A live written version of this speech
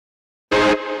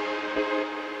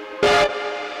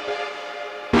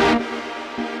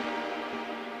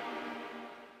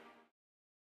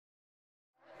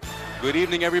Good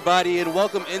evening, everybody, and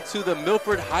welcome into the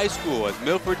Milford High School as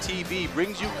Milford TV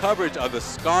brings you coverage of the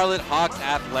Scarlet Hawks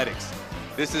athletics.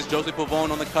 This is Joseph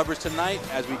Pavone on the coverage tonight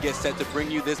as we get set to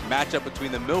bring you this matchup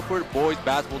between the Milford boys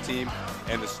basketball team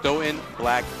and the Stoughton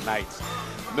Black Knights.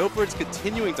 Milford's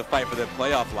continuing to fight for their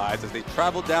playoff lives as they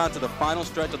travel down to the final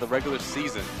stretch of the regular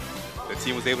season. The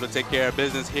team was able to take care of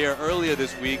business here earlier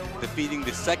this week, defeating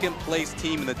the second place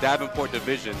team in the Davenport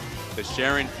division, the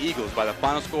Sharon Eagles, by the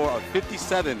final score of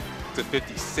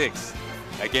 57-56.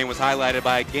 That game was highlighted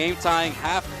by a game-tying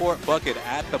half-court bucket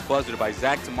at the buzzer by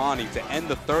Zach Tamani to end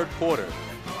the third quarter,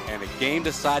 and a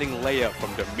game-deciding layup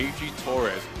from Dimitri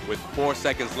Torres with 4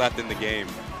 seconds left in the game.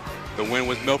 The win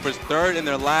was Milford's third in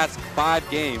their last 5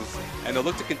 games, and they'll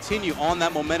look to continue on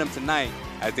that momentum tonight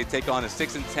as they take on the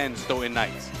 6-10 Stoughton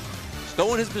Knights.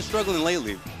 Stoughton has been struggling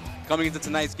lately. Coming into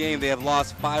tonight's game, they have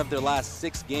lost 5 of their last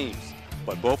 6 games,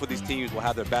 but both of these teams will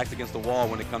have their backs against the wall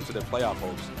when it comes to their playoff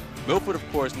hopes. Milford,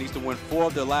 of course, needs to win 4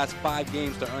 of their last 5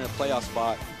 games to earn a playoff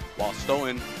spot, while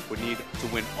Stoughton would need to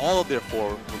win all of their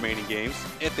 4 remaining games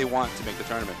if they want to make the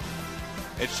tournament.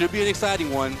 It should be an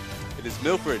exciting one. It is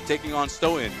Milford taking on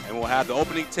Stoughton, and we'll have the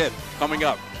opening tip coming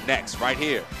up next right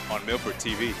here on Milford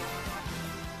TV.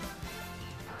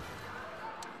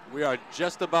 We are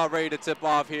just about ready to tip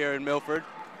off here in Milford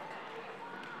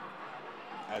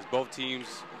as both teams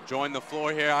join the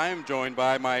floor here. I am joined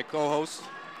by my co-host,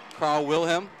 Carl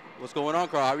Wilhelm. What's going on,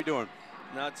 Carl? How are you doing?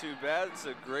 Not too bad. It's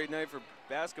a great night for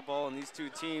basketball, and these two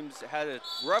teams had a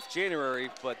rough January,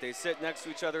 but they sit next to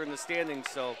each other in the standings,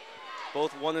 so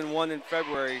both 1-1 in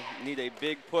February need a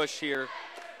big push here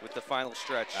with the final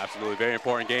stretch. Absolutely. Very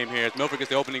important game here as Milford gets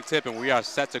the opening tip, and we are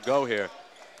set to go here.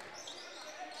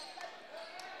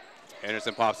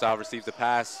 Anderson pops out, receives the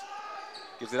pass,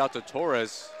 gives it out to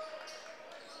Torres.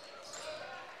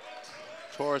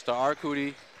 Torres to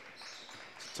Arcudi.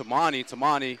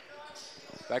 Tamani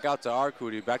back out to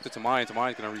Arcudi, back to Tamani.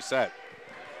 Tamani's going to reset.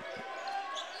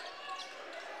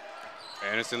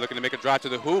 Anderson looking to make a drive to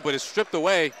the hoop, but it's stripped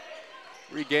away.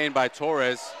 Regained by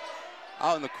Torres.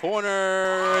 Out in the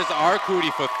corners,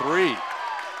 Arcudi for 3.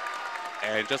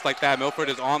 And just like that, Milford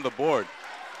is on the board.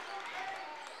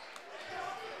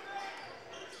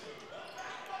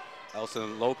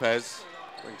 Elson Lopez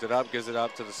brings it up, gives it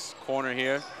up to the corner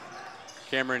here.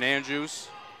 Cameron Andrews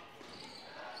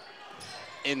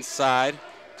inside.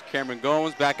 Cameron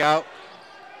Gomes back out.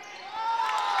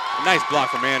 A nice block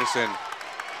from Anderson.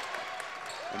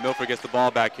 And Milford gets the ball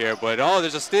back here, but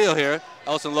there's a steal here.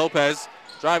 Elson Lopez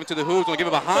driving to the hoops, gonna give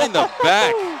it behind the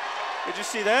back. Did you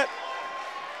see that?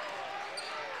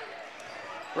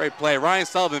 Great play. Ryan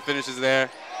Sullivan finishes there.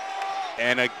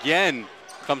 And again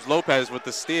comes Lopez with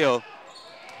the steal.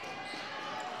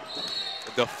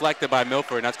 Deflected by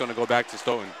Milford, and that's going to go back to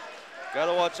Stoughton. Got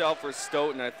to watch out for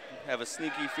Stoughton. I have a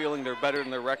sneaky feeling they're better than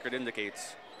their record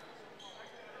indicates.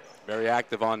 Very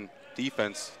active on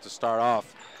defense to start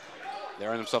off. They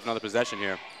earn themselves another possession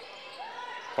here.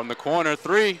 From the corner,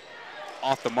 3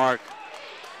 off the mark.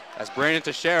 That's Brandon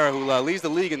Teixeira, who leads the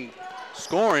league in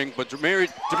scoring, but Dimitri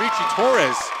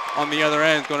Torres on the other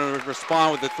end is going to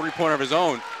respond with a 3-pointer of his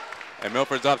own. And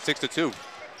Milford's up 6-2.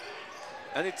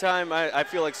 Anytime I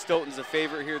feel like Stoughton's a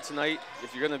favorite here tonight,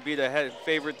 if you're going to beat a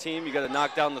favorite team, you got to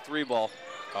knock down the 3-ball.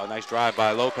 Oh, nice drive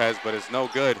by Lopez, but it's no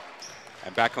good.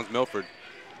 And back comes Milford.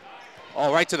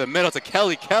 Oh, right to the middle to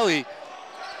Kelly. Kelly,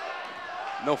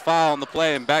 no foul on the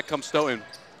play, and back comes Stoughton.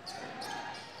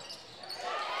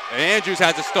 And Andrews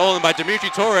has it stolen by Dimitri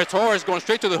Torres. Torres going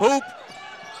straight to the hoop,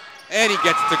 and he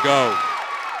gets it to go.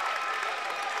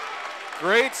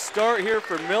 Great start here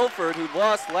for Milford, who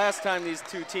lost last time these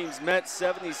two teams met,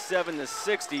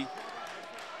 77-60.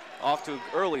 Off to an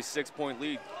early 6-point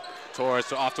lead.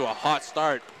 Torres off to a hot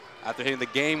start after hitting the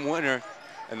game winner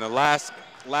in the last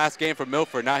game for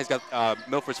Milford. Now he's got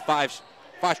Milford's 5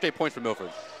 straight points for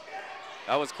Milford.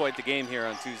 That was quite the game here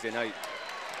on Tuesday night.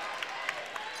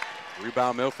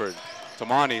 Rebound Milford.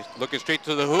 Tamani looking straight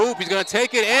to the hoop. He's going to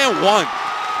take it and 1.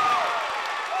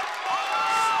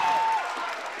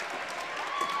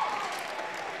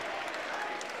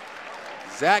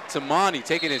 Zach Tamani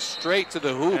taking it straight to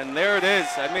the hoop. And there it is.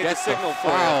 I made the signal for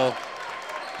you.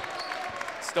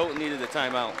 Stoughton needed a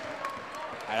timeout.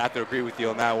 I'd have to agree with you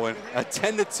on that one. A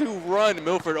 10-2 run,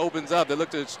 Milford opens up. They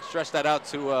look to stretch that out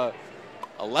to a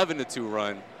 11-2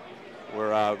 run,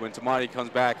 where when Tamani comes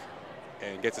back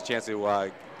and gets a chance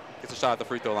to get a shot at the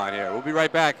free throw line here. We'll be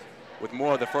right back with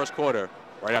more of the first quarter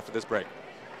right after this break.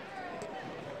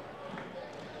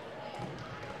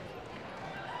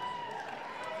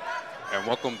 And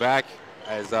welcome back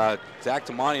as Zach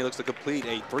Tamani looks to complete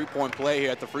a 3-point play here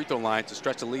at the free throw line to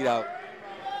stretch the lead out.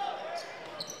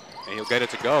 And he'll get it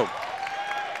to go.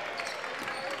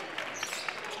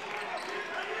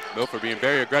 Milford being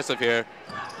very aggressive here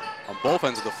on both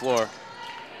ends of the floor.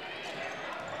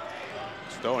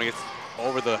 Stoughton gets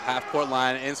over the half-court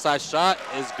line. Inside shot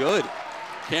is good.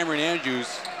 Cameron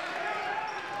Andrews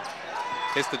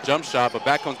hits the jump shot, but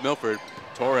back comes Milford.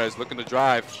 Torres looking to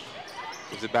drive.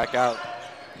 Gives it back out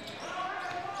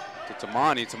to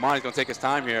Tamani. Tamani's going to take his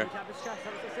time here.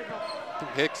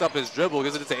 Picks up his dribble,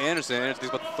 gives it to Anderson. Anderson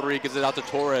gets about the three, gives it out to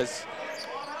Torres.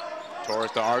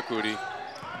 Torres to Arcudi.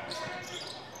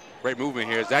 Great movement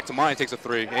here. Zach Tamani takes a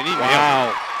three, and he nails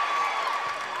it.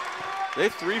 They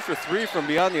 3 for 3 from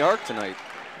beyond the arc tonight.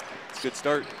 It's a good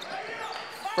start.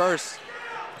 First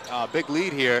big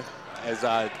lead here as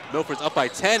Milford's up by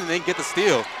 10 and they get the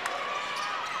steal.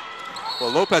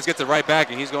 Well, Lopez gets it right back,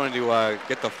 and he's going to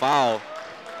get the foul.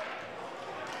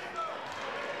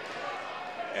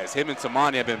 As him and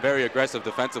Tamani have been very aggressive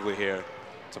defensively here.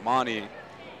 Tamani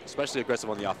especially aggressive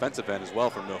on the offensive end as well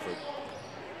for Milford.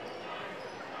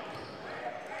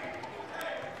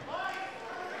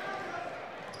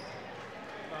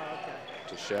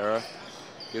 Teixeira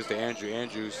gives to Andrew.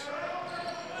 Andrews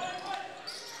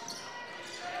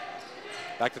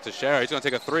back to Teixeira. He's going to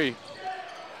take a three.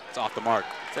 It's off the mark.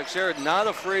 Teixeira not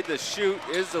afraid to shoot,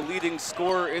 is the leading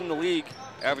scorer in the league,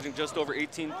 averaging just over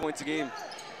 18 points a game.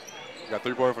 Got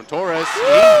three-pointer from Torres. He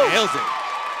nails it.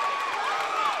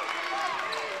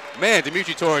 Man,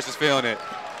 Dimitri Torres is feeling it.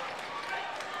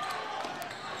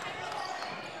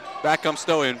 Back comes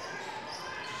Stoughton.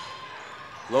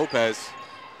 Lopez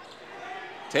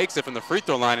takes it from the free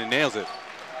throw line and nails it.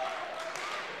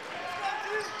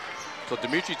 So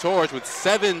Dimitri Torres with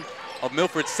 7 of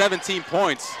Milford's 17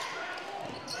 points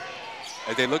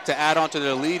as they look to add on to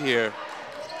their lead here.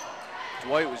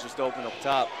 Dwight was just open up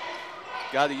top.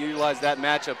 Got to utilize that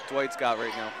matchup Dwight's got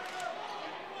right now.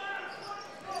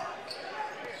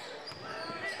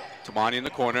 Tamani in the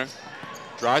corner.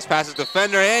 Drives past his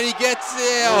defender, and he gets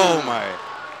it. Oh my.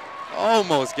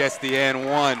 Almost gets the and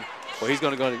one. Well, he's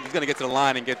gonna get to the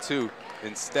line and get two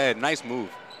instead. Nice move.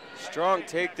 Strong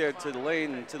take there to the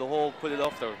lane and to the hole, put it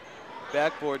off the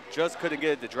backboard. Just couldn't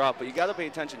get it to drop, but you got to pay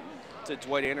attention to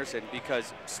Dwight Anderson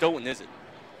because Stoughton isn't.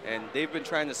 And they've been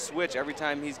trying to switch every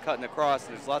time he's cutting across,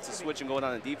 and there's lots of switching going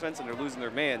on in defense, and they're losing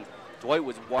their man. Dwight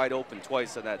was wide open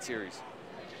twice in that series.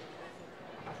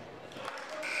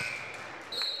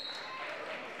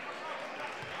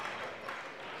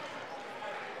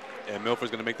 And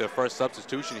Milford's going to make their first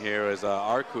substitution here as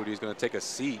Arcudi is going to take a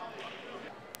seat.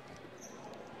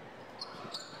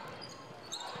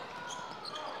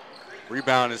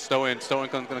 Rebound is Stoughton.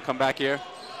 Stoughton's going to come back here.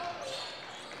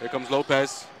 Here comes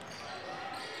Lopez.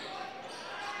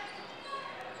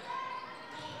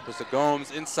 Puts the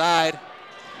Gomes inside.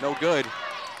 No good.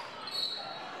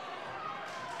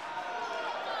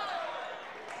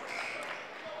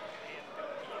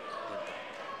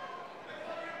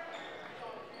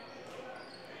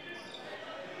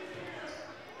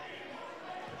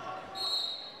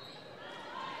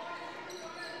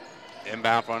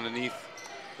 Inbound from underneath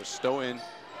for Stoughton.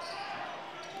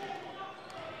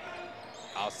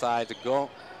 Outside to go.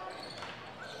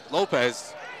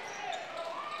 Lopez.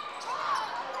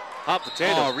 Hot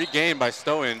potato. Oh, regained by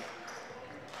Stoughton.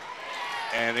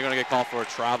 And they're going to get called for a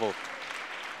travel.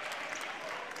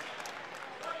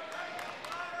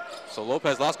 So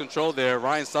Lopez lost control there.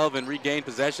 Ryan Sullivan regained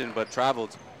possession but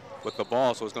traveled with the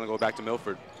ball, so it's going to go back to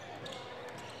Milford.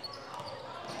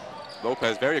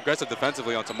 Lopez very aggressive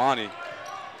defensively on Tamani.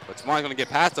 But Tamani's going to get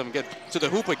past him, get to the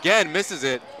hoop again, misses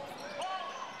it.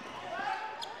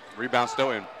 Rebound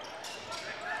Stoughton.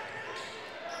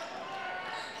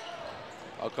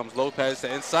 Out comes Lopez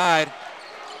to inside.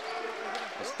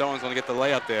 And Stoughton's going to get the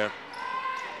layup there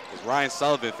as Ryan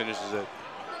Sullivan finishes it.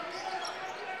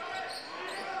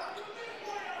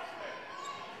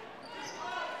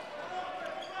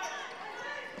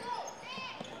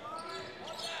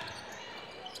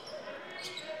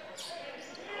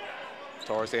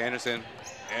 Torres to Anderson.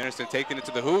 Anderson taking it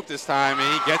to the hoop this time,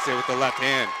 and he gets it with the left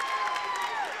hand.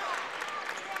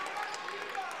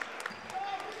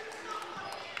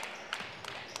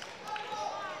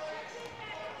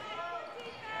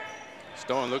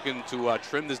 Stoughton looking to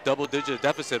trim this double-digit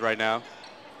deficit right now.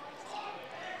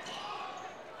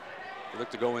 They look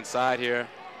to go inside here.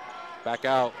 Back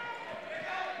out.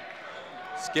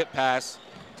 Skip pass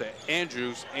to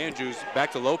Andrews. Andrews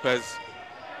back to Lopez.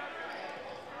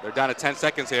 They're down to 10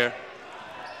 seconds here.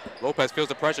 Lopez feels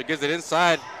the pressure, gives it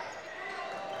inside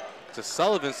to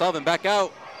Sullivan. Sullivan back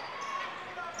out.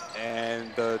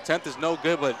 And the 10th is no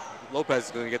good, but Lopez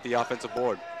is going to get the offensive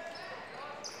board.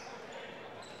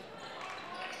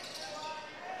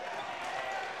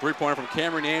 Three-pointer from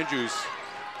Cameron Andrews.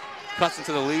 Cuts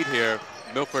into the lead here.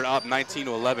 Milford up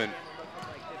 19-11.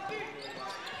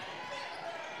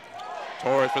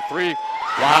 Torres for three.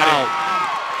 Wow.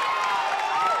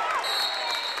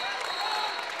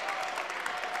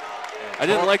 I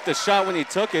didn't like the shot when he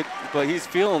took it, but he's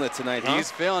feeling it tonight, huh?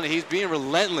 He's feeling it. He's being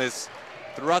relentless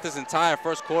throughout this entire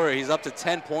first quarter. He's up to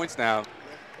 10 points now.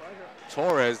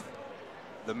 Torres,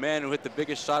 the man who hit the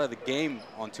biggest shot of the game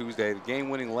on Tuesday, the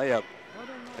game-winning layup,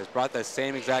 has brought that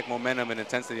same exact momentum and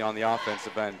intensity on the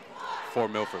offensive end for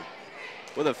Milford.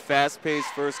 With a fast-paced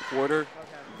first quarter,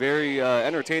 very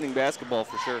entertaining basketball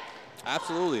for sure.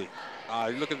 Absolutely.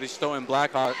 You look at the Stoughton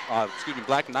Black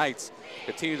Knights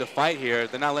continue to fight here.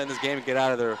 They're not letting this game get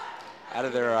out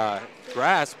of their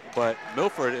grasp, but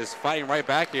Milford is fighting right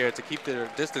back here to keep their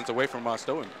distance away from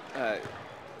Stoughton.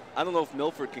 I don't know if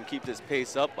Milford can keep this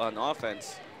pace up on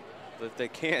offense, but if they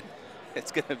can,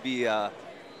 it's going to be an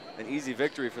easy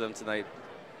victory for them tonight.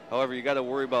 However, you got to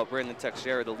worry about Brandon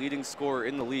Teixeira, the leading scorer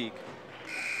in the league,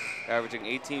 averaging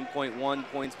 18.1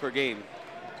 points per game.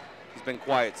 He's been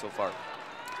quiet so far.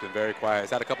 He's been very quiet. He's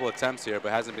had a couple attempts here, but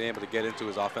hasn't been able to get into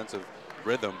his offensive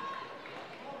rhythm,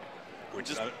 which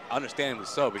is understandably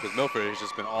so because Milford has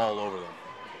just been all over them.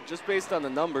 Just based on the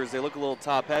numbers, they look a little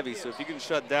top-heavy, so if you can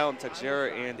shut down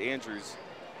Teixeira and Andrews,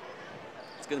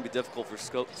 it's going to be difficult for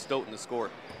Stoughton to score.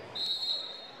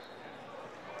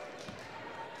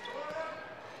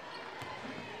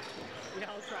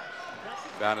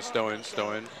 Down to Stoughton.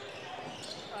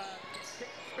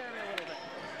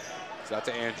 It's out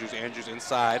to Andrews. Andrews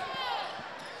inside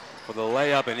for the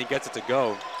layup, and he gets it to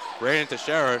go. Brandon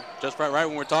Teixeira, just right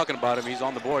when we're talking about him, he's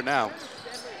on the board now.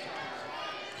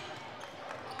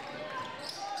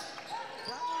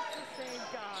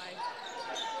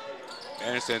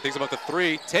 Anderson thinks about the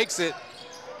three, takes it,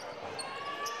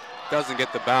 doesn't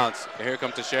get the bounce. And here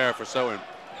comes Teixeira for Stoughton.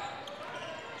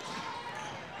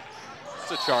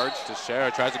 It's a charge. Teixeira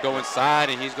tries to go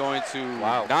inside, and he's going to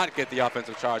not get the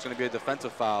offensive charge. It's going to be a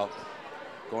defensive foul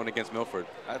going against Milford.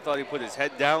 I thought he put his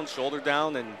head down, shoulder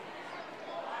down, and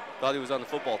thought he was on the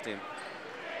football team.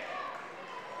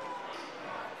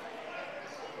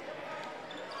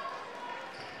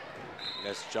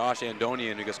 That's Josh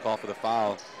Andonian who gets called for the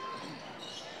foul.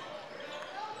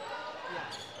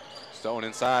 Stoughton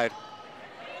inside.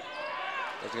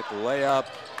 Doesn't get the layup.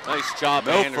 Nice job,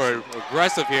 Milford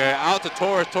aggressive here. Out to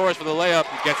Torres. Torres for the layup.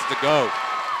 He gets it to go.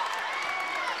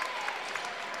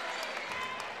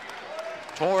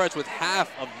 Torres with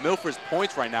half of Milford's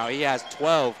points right now. He has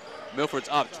 12. Milford's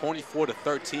up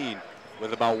 24-13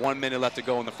 with about 1 minute left to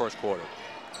go in the first quarter.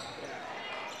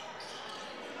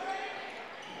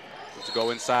 To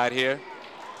go inside here.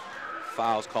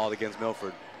 Fouls called against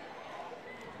Milford.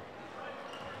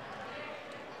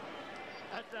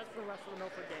 That's the rest of the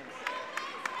Milford game.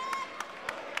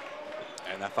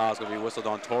 And that foul is going to be whistled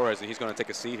on Torres, and he's going to take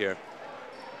a seat here.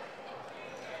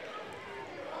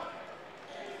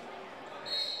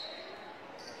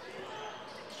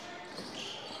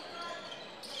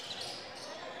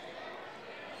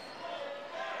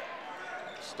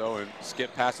 Stoughton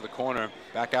skip pass to the corner,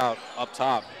 back out, up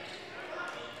top.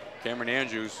 Cameron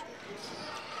Andrews.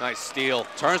 Nice steal.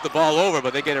 Turns the ball over,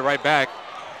 but they get it right back.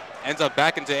 Ends up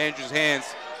back into Andrews'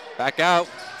 hands. Back out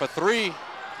for three.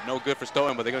 No good for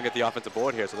Stoughton, but they're going to get the offensive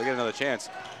board here, so they get another chance.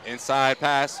 Inside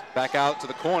pass, back out to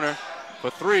the corner for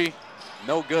three.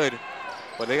 No good,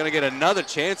 but they're going to get another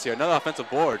chance here, another offensive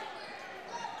board.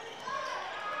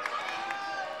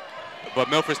 But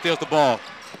Milford steals the ball.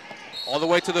 All the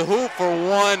way to the hoop for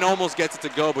one, almost gets it to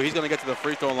go, but he's going to get to the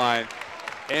free throw line.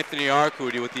 Anthony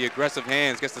Arcudi with the aggressive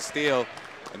hands gets the steal,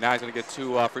 and now he's going to get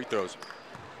two free throws.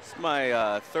 This is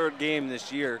my third game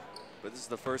this year, but this is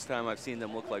the first time I've seen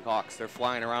them look like Hawks. They're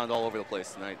flying around all over the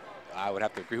place tonight. I would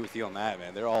have to agree with you on that,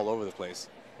 man. They're all over the place.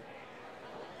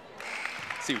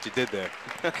 See what you did there.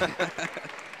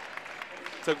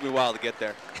 Took me a while to get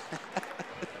there.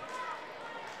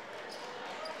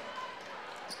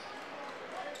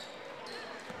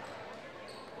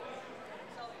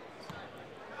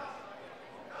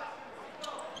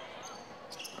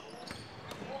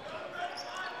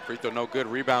 Free throw no good.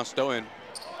 Rebound Stoughton.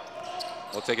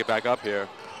 We'll take it back up here.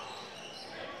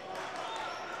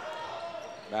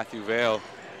 Matthew Vale.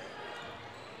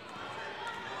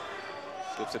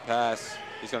 Slips it pass.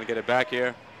 He's going to get it back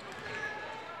here.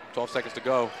 12 seconds to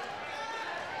go.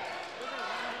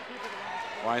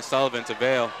 Ryan Sullivan to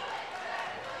Vale.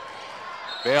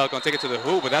 Vale going to take it to the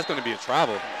hoop, but that's going to be a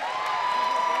travel.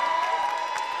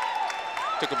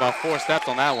 Took about 4 steps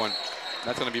on that one.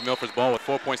 That's going to be Milford's ball with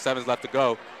 4.7 left to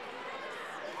go.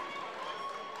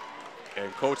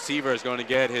 And Coach Seaver is going to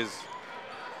get his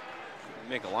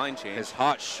make a line change. His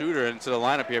hot shooter into the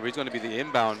lineup here, but he's going to be the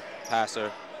inbound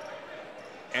passer.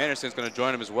 Anderson's going to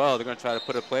join him as well. They're going to try to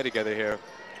put a play together here.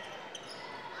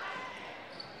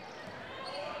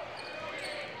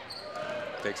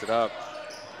 Takes it up.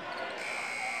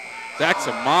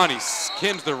 Amani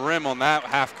skims the rim on that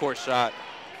half-court shot.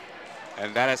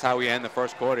 And that is how we end the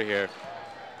first quarter here.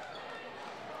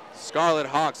 Scarlet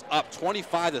Hawks up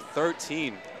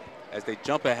 25-13 as they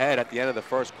jump ahead at the end of the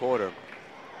first quarter.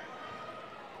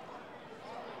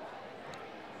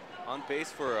 On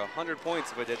pace for 100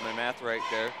 points if I did my math right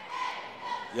there.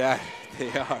 Yeah,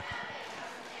 they are.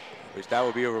 Which that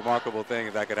would be a remarkable thing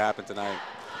if that could happen tonight.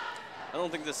 I don't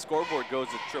think this scoreboard goes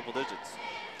to triple digits.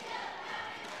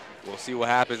 We'll see what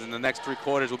happens in the next 3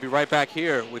 quarters. We'll be right back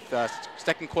here with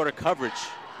second quarter coverage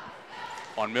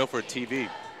on Milford TV.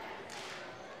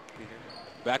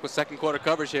 Back with second quarter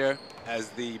coverage here as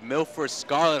the Milford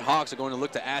Scarlet Hawks are going to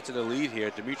look to add to the lead here.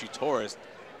 Dimitri Torres,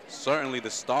 certainly the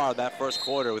star of that first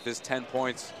quarter with his 10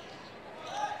 points.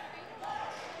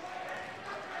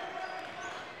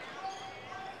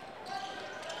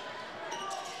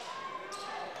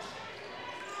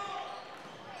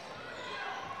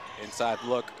 Inside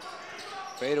look.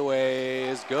 Fadeaway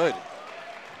is good.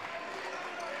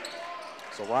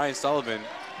 So Ryan Sullivan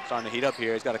starting to heat up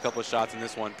here. He's got a couple of shots in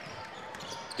this one.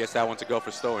 Gets that one to go for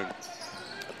Stoughton.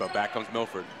 But back comes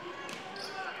Milford.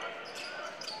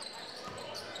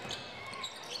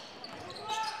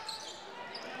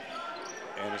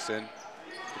 Anderson.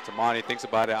 Tamani thinks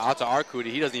about it. Out to Arcudi.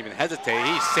 He doesn't even hesitate.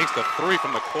 He sinks the 3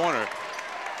 from the corner.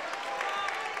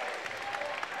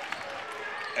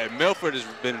 And Milford has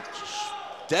been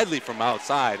deadly from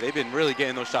outside. They've been really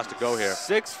getting those shots to go here.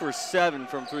 6 for 7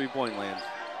 from three-point land.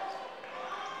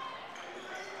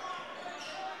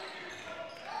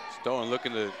 Stoughton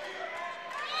looking to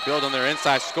build on their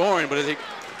inside scoring, but as it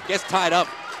gets tied up,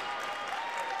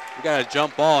 we got a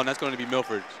jump ball, and that's going to be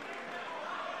Milford.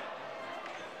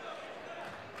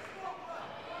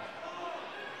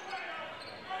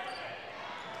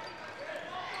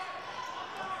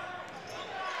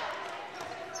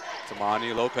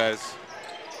 Tamani Lopez.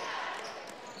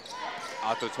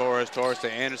 Out to Torres, Torres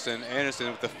to Anderson. Anderson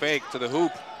with the fake to the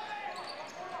hoop.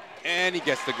 And he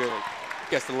gets the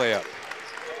layup.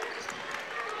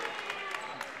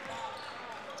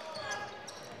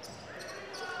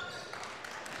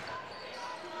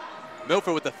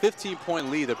 Milford with a 15-point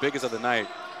lead, the biggest of the night.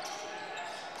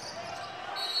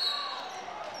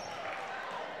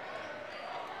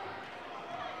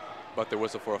 But they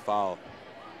whistle for a foul.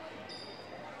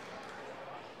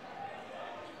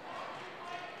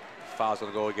 Foul's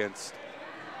going to go against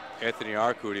Anthony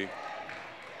Arcudi.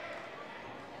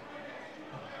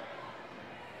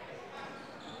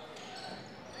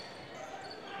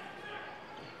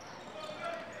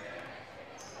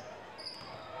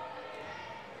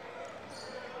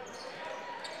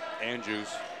 Andrews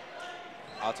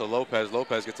out to Lopez.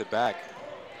 Lopez gets it back.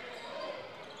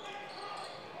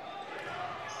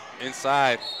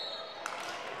 Inside.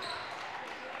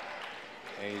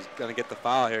 And he's going to get the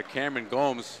foul here. Cameron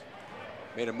Gomes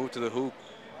made a move to the hoop.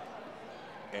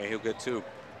 And he'll get 2.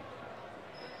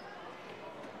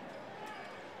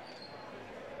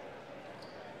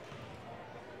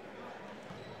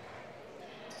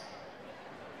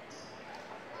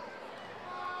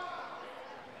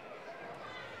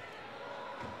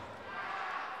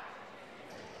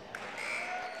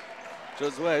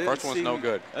 Josue, First one's no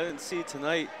good. I didn't see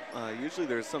tonight. Usually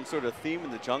there's some sort of theme in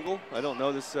the jungle. I don't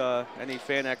notice any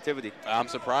fan activity. I'm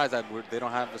surprised that they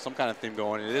don't have some kind of theme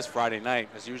going. It is Friday night.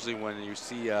 That's usually when you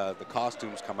see the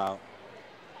costumes come out.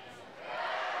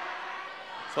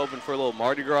 Just hoping for a little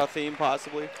Mardi Gras theme,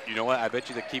 possibly. You know what? I bet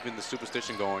you they're keeping the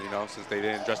superstition going, you know, since they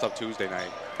didn't dress up Tuesday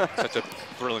night. Such a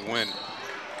thrilling win.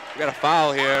 We got a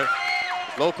foul here.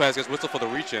 Lopez gets whistled for the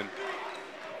reach-in.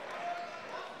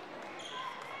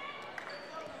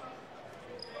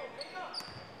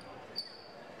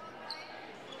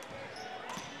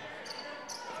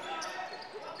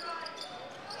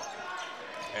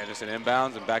 Anderson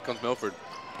inbounds, and back comes Milford.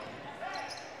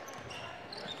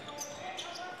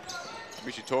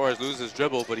 Dimitri Torres loses his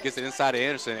dribble, but he gets it inside to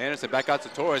Anderson. Anderson back out to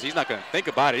Torres. He's not going to think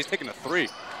about it. He's taking a 3.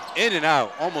 In and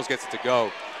out. Almost gets it to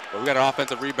go. But we got an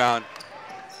offensive rebound.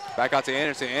 Back out to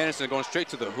Anderson. Anderson going straight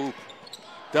to the hoop.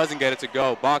 Doesn't get it to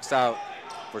go. Box out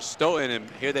for Stoughton, and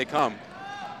here they come.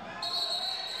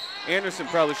 Anderson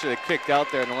probably should have kicked out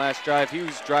there in the last drive. He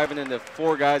was driving into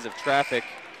 4 guys of traffic.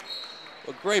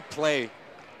 A great play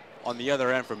on the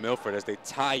other end for Milford as they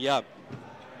tie up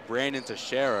Brandon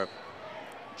Teixeira.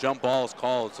 Jump ball is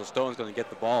called, so Stoughton's going to get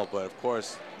the ball. But of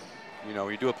course, you know,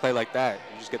 you do a play like that,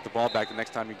 you just get the ball back the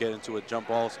next time you get into a jump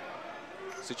ball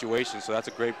situation. So that's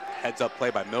a great heads-up play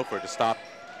by Milford to stop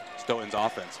Stoughton Stoughton's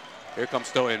offense. Here comes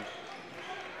Stoughton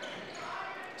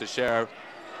to Sheriff.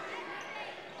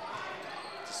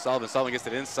 To Sullivan. Sullivan gets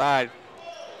it inside.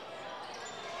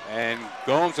 And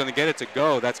Gomes going to get it to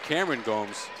go. That's Cameron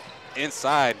Gomes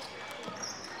inside.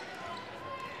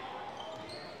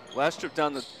 Last trip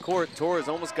down the court, Torres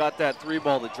almost got that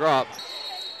 3-ball to drop.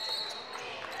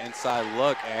 Inside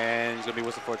look, and he's going to be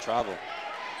whistled for a travel.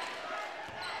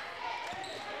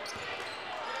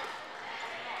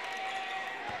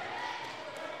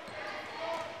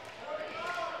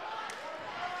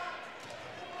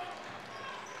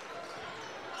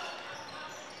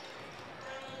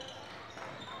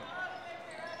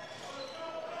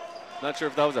 Not sure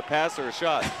if that was a pass or a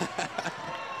shot.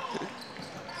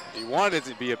 He wanted it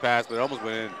to be a pass, but it almost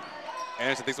went in.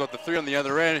 Anderson thinks about the 3 on the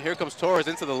other end. Here comes Torres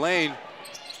into the lane.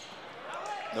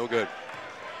 No good.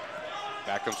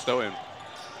 Back comes Stoughton.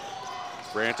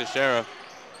 Brand Teixeira.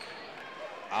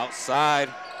 Outside.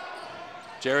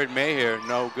 Jared Maher,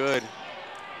 no good.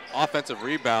 Offensive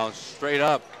rebound, straight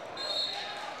up.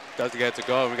 Doesn't get it to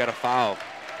go, and we got a foul.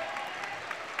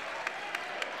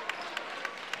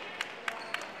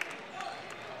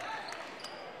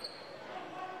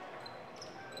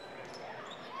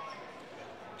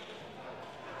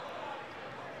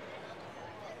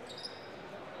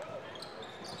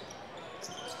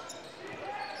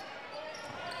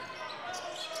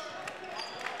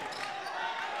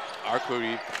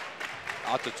 Arcudi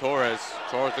out to Torres.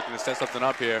 Torres looking to set something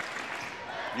up here.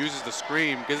 Uses the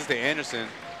screen, gives it to Anderson.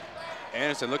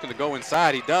 Anderson looking to go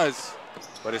inside. He does,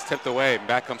 but it's tipped away. And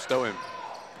back comes Stoughton.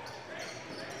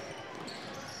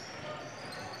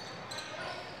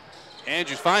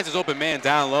 Andrews finds his open man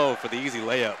down low for the easy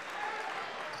layup.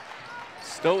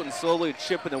 Stoughton slowly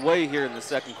chipping away here in the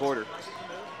second quarter.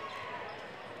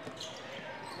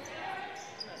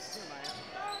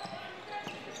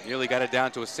 Nearly got it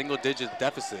down to a single-digit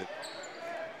deficit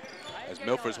as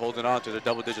Milford's holding on to their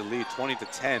double-digit lead,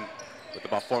 20-10, with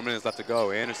about 4 minutes left to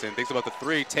go. Anderson thinks about the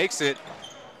 3, takes it,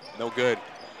 no good.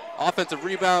 Offensive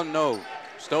rebound, no.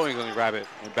 Stoughton's going to grab it,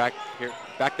 and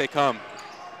back they come.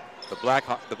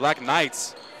 The Black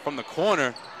Knights from the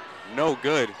corner, no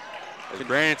good. As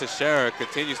Brandon Teixeira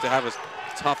continues to have a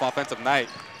tough offensive night.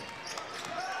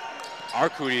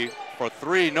 Arcudi for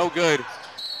 3, no good.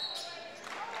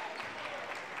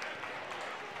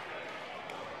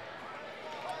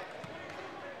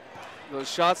 Those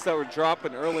shots that were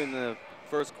dropping early in the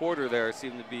first quarter there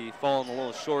seem to be falling a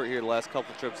little short here the last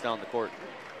couple trips down the court.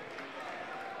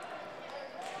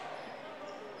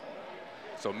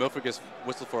 So Milford gets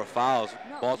whistled for a foul.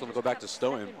 Ball's going to go back to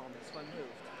Stoughton.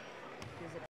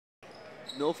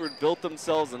 Milford built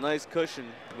themselves a nice cushion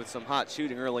with some hot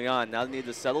shooting early on. Now they need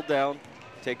to settle down,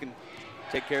 take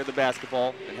care of the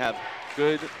basketball, and have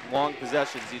good, long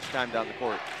possessions each time down the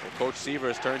court. Well, Coach Seaver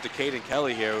has turned to Caden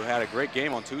Kelly here, who had a great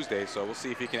game on Tuesday, so we'll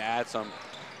see if he can add some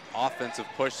offensive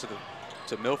push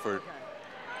to Milford.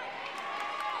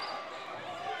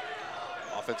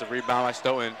 Offensive rebound by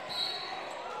Stoughton.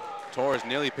 Torres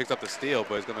nearly picks up the steal,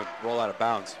 but he's going to roll out of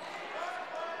bounds.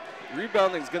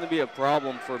 Rebounding is going to be a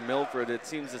problem for Milford. It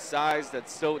seems the size that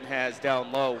Stoughton has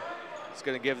down low is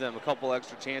going to give them a couple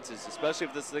extra chances, especially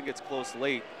if this thing gets close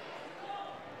late,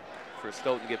 for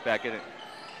Stoughton to get back in it.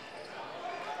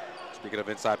 Speaking of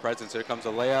inside presence, here comes a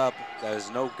layup that is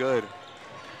no good.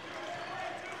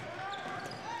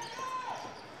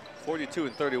 42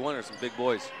 and 31 are some big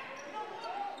boys.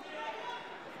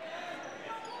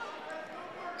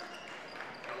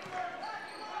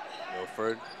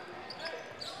 Milford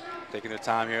taking their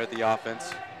time here at the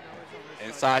offense.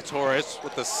 Inside Torres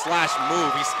with the slash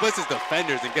move. He splits his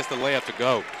defenders and gets the layup to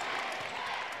go.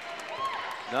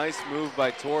 Nice move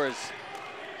by Torres.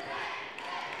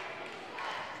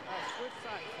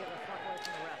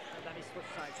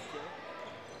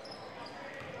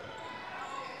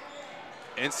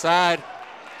 Inside. Is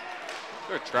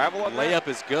there a travel on Layup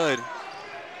is good.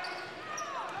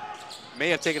 May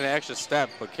have taken an extra step,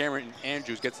 but Cameron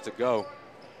Andrews gets it to go.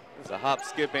 There's a hop,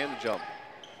 skip, and a jump.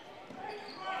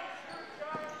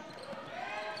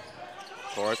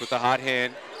 Torres with the hot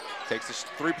hand. Takes the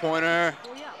three-pointer.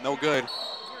 No good.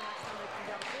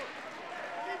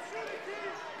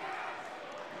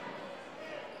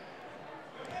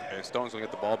 And Stone's going to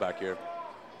get the ball back here.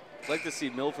 I'd like to see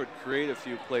Milford create a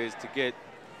few plays to get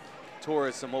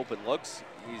Torres some open looks.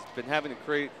 He's been having to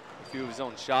create a few of his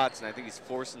own shots, and I think he's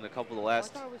forcing a couple of the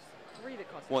last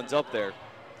ones up there.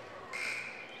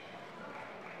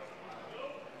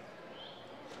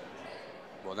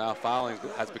 Well, now fouling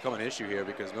has become an issue here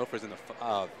because Milford's in the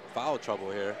foul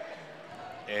trouble here.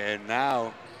 And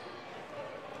now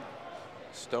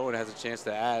Stoughton has a chance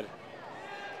to add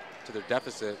to their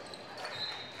deficit.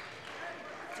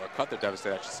 or cut their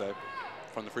deficit, I should say,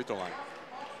 from the free throw line.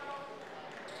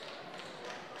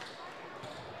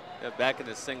 Yeah, back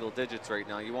into single digits right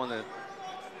now. You want to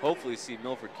hopefully see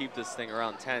Milford keep this thing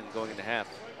around 10 going into half.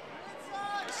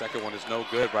 The second one is no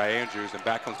good by Andrews, and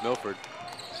back comes Milford.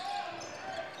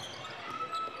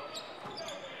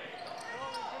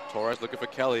 Torres looking for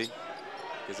Kelly.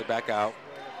 Gets it back out.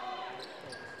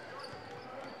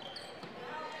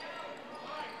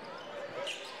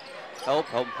 Help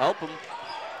him.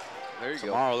 There you go.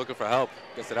 Tomorrow looking for help.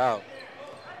 Gets it out.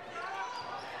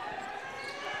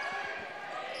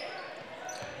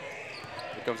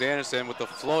 Here comes Anderson with the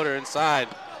floater inside.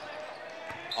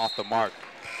 Off the mark.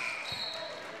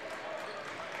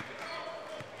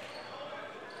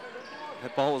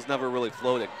 That ball was never really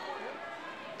floating.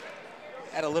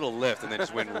 Had a little lift and then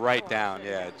just went right down.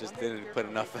 Yeah, just didn't put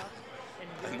enough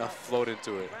float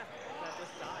into it.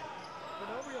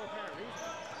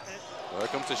 Well, here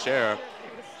comes Teixeira.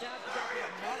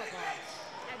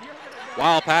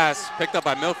 Wild pass picked up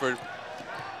by Milford.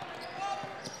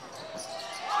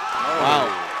 Wow.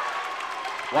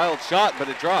 Wild shot, but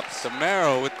it drops.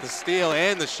 Samaro with the steal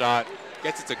and the shot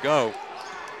gets it to go.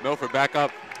 Milford back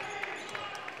up,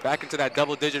 back into that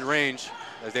double-digit range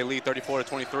as they lead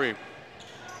 34-23.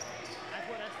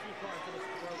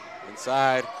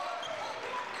 Inside,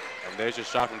 and there's your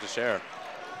shot from Teixeira.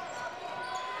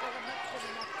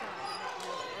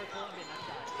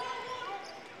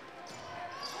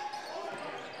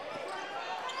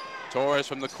 Torres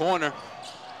from the corner,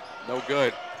 no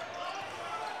good.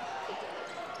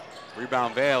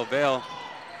 Rebound Vail. Vail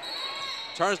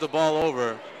turns the ball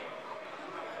over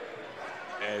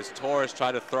as Torres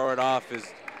tried to throw it off his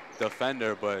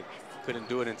defender, but couldn't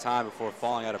do it in time before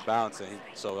falling out of bounds. And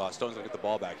so Stoughton's gonna get the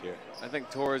ball back here. I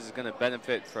think Torres is gonna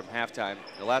benefit from halftime.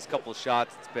 The last couple of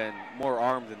shots, it's been more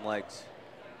arm than legs.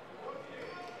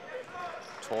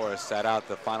 Torres sat out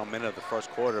the final minute of the first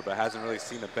quarter, but hasn't really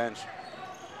seen the bench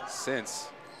since.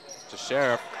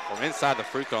 Teixeira from inside the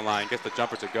free throw line gets the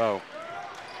jumper to go.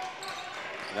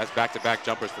 And that's back-to-back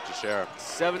jumpers for Teixeira.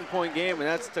 7-point game, and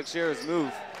that's Teixeira's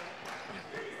move.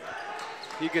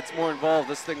 He gets more involved,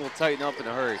 this thing will tighten up in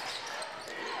a hurry.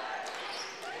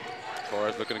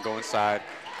 Torres looking to go inside.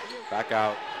 Back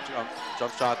out.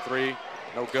 Jump shot three.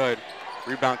 No good.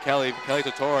 Rebound Kelly. Kelly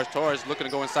to Torres. Torres looking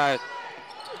to go inside.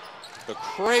 The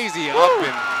crazy up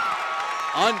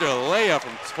and under layup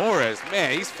from Torres.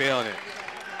 Man, he's feeling it.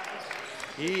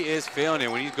 He is feeling it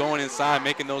when he's going inside,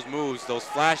 making those moves, those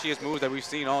flashiest moves that we've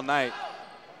seen all night.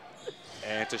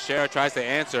 And Teixeira tries to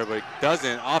answer, but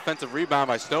doesn't. Offensive rebound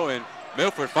by Stoughton.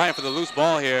 Milford fighting for the loose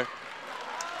ball here.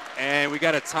 And we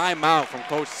got a timeout from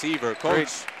Coach Seaver.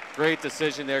 Coach. Great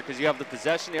decision there, because you have the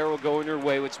possession arrow going your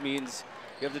way, which means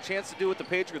you have the chance to do what the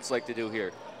Patriots like to do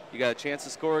here. You got a chance to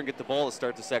score and get the ball to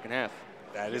start the second half.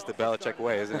 That is the Belichick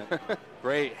way, isn't it?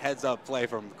 Great heads-up play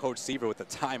from Coach Seaver with the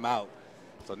timeout.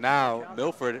 So now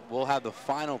Milford will have the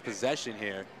final possession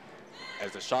here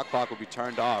as the shot clock will be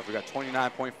turned off. We got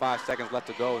 29.5 seconds left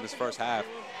to go in this first half.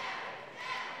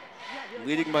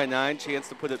 Leading by 9, chance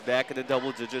to put it back into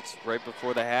double digits right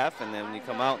before the half, and then when you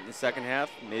come out in the second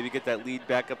half, maybe get that lead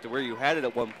back up to where you had it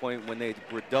at one point when they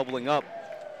were doubling up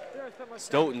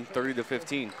Stoughton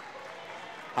 30-15.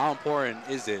 How important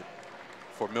is it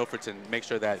for Milford to make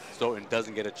sure that Stoughton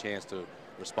doesn't get a chance to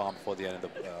respond before the end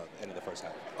of the first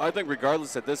half? I think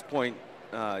regardless at this point,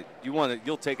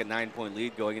 you'll take a 9-point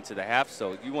lead going into the half,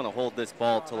 so you want to hold this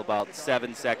ball till about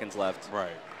 7 seconds left.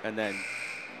 Right. And then,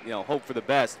 hope for the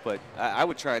best. But I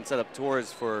would try and set up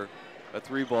Torres for a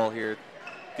 3-ball here,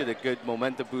 get a good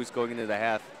momentum boost going into the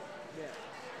half.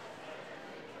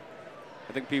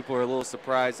 I think people are a little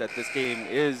surprised that this game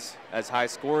is as high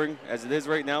scoring as it is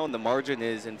right now, and the margin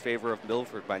is in favor of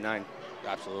Milford by 9.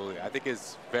 Absolutely. I think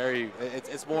it's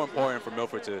more important for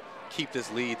Milford to keep this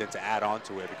lead than to add on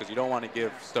to it, because you don't want to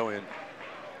give Stoughton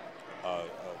a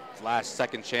last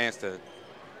second chance to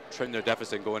trim their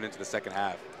deficit going into the second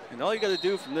half. And all you got to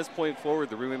do from this point forward,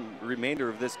 the remainder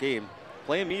of this game,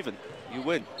 play them even. You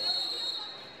win.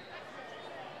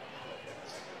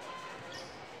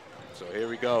 So here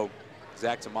we go.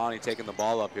 Zach Tamani taking the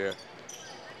ball up here.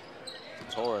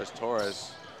 Torres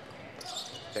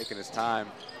taking his time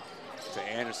to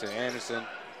Anderson. Anderson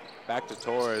back to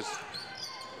Torres.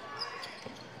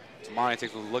 Tamani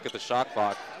takes a look at the shot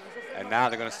clock, and now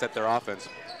they're going to set their offense.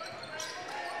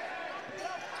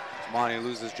 Tamani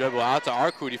loses dribble out to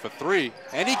Arcudi for 3,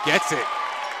 and he gets it.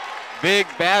 Big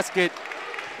basket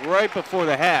right before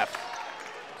the half.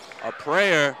 A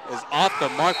prayer is off the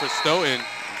mark for Stoughton.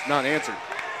 It's not answered.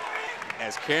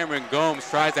 As Cameron Gomes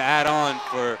tries to add on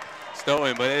for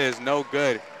Stoughton, but it is no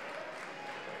good.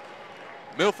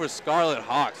 Milford Scarlet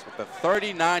Hawks with a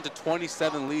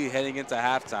 39-27 lead heading into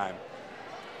halftime,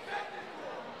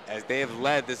 as they have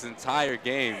led this entire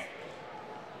game.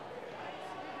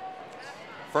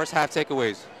 First half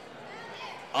takeaways,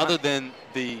 other than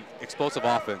the explosive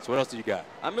offense, what else do you got?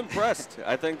 I'm impressed.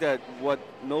 I think that what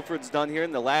Milford's done here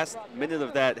in the last minute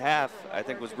of that half, I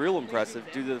think was real impressive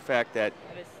due to the fact that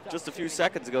just a few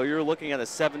seconds ago, you were looking at a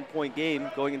 7-point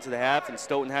game going into the half, and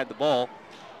Stoughton had the ball.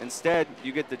 Instead,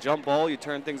 you get the jump ball, you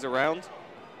turn things around.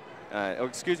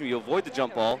 You avoid the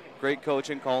jump ball. Great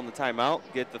coaching, calling the timeout,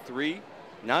 get the 3.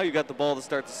 Now you got the ball to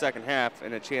start the second half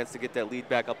and a chance to get that lead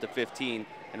back up to 15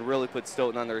 and really put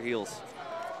Stoughton on their heels.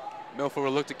 Milford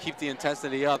will look to keep the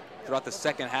intensity up throughout the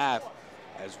second half,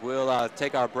 as we'll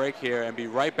take our break here and be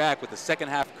right back with the second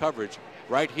half coverage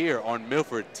right here on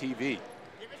Milford TV.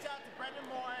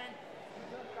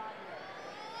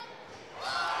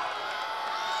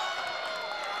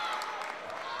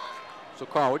 So,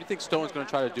 Carl, what do you think Stoughton's going to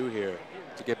try to do here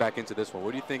to get back into this one?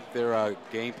 What do you think their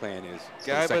game plan is?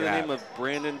 Guy by the name of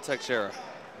Brandon Teixeira.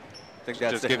 I think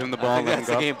that's just give him the ball and let him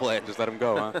go. That's the game plan. Just let him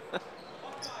go, huh?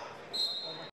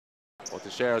 Well,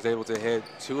 Teixeira was able to hit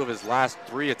 2 of his last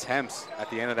 3 attempts at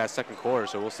the end of that second quarter,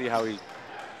 so we'll see how he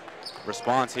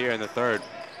responds here in the third.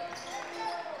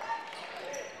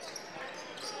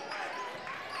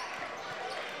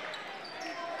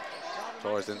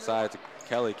 Torres inside to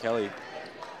Kelly. Kelly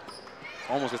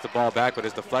almost gets the ball back, but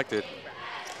it's deflected.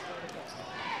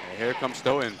 And here comes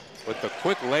Stoughton with the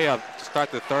quick layup to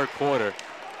start the third quarter.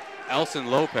 Elson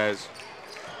Lopez,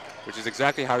 which is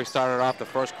exactly how he started off the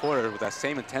first quarter, with that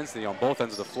same intensity on both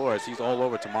ends of the floor, as he's all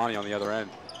over Tamani on the other end.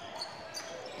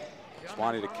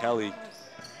 Swanee to Kelly.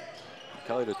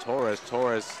 Kelly to Torres.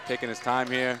 Torres taking his time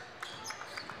here,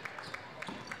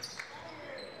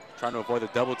 trying to avoid the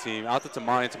double team. Out to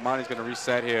Tamani. Tamani's going to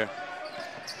reset here.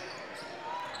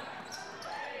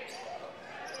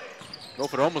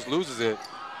 Milford almost loses it.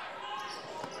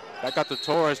 Back out to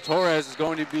Torres. Torres is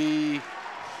going to be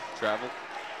travel.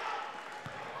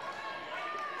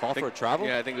 Call for a travel?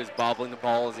 Yeah, I think it was bobbling the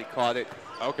ball as he caught it.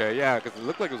 Okay, yeah, because it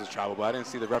looked like it was a travel, but I didn't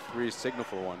see the referee signal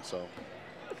for one, so.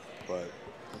 But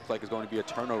looks like it's going to be a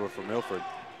turnover for Milford.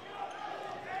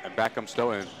 And back comes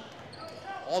Stoughton.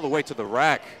 All the way to the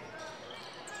rack.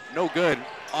 No good.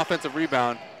 Offensive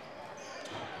rebound.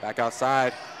 Back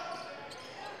outside.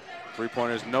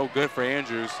 3-pointers no good for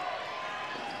Andrews.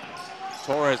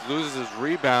 Torres loses his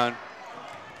rebound.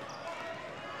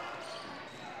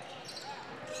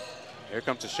 Here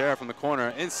comes Teixeira from the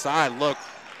corner. Inside look.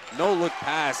 No look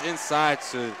pass inside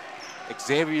to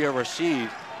Xavier Rashid.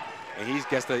 And he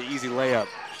gets the easy layup.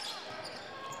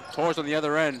 Torres on the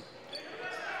other end.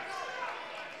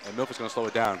 And Milford's going to slow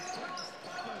it down.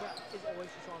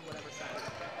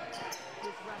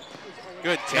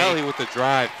 Good Kelly with the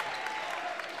drive.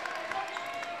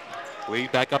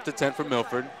 Lead back up to 10 for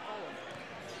Milford.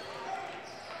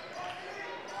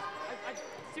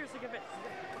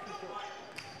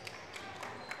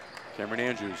 Cameron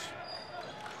Andrews.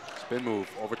 Spin move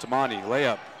over to Monty.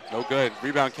 Layup. No good.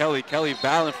 Rebound Kelly. Kelly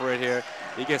battling for it here.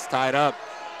 He gets tied up.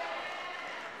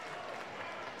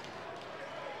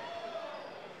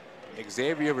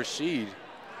 Xavier Rashid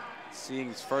seeing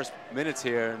his first minutes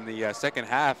here in the second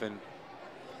half and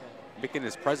making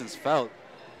his presence felt.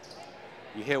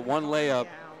 You hit one layup,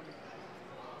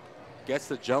 gets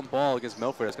the jump ball against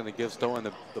Milford. That's going to give Stoughton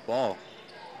the ball.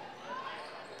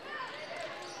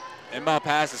 Inbound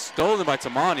pass is stolen by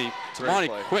Tamani. Tamani,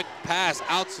 quick pass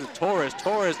out to Torres.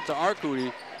 Torres to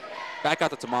Arcudi. Back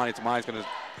out to Tamani. Tamani's going to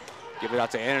give it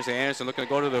out to Anderson. Anderson looking to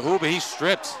go to the hoop, but he's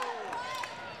stripped.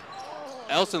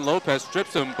 Elson Lopez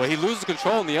strips him, but he loses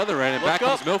control on the other end, and back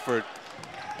comes Milford.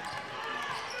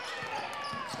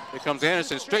 Here comes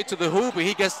Anderson straight to the hoop, and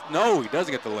he gets, no, he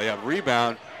doesn't get the layup.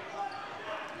 Rebound.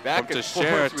 Back to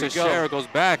Teixeira. Teixeira goes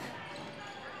back.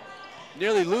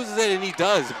 Nearly loses it, and he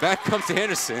does. Back comes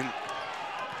Anderson.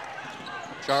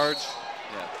 Charge.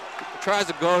 Yeah. Tries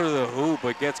to go to the hoop,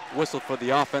 but gets whistled for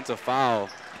the offensive foul.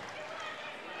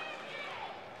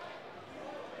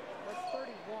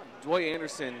 Dwight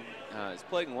Anderson is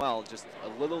playing well, just a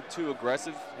little too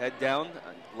aggressive, head down.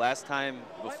 Last time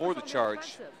before the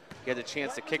charge, he had a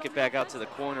chance to kick it back out to the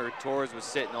corner. Torres was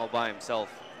sitting all by himself.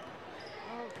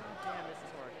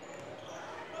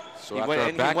 So he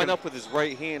went up with his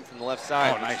right hand from the left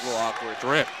side, which is a little awkward.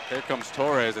 Drip. Here comes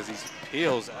Torres as he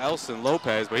peels Elson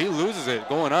Lopez, but he loses it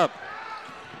going up.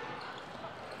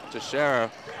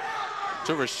 Teixeira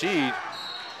to Rashid.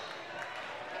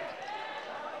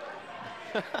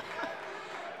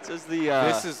 Is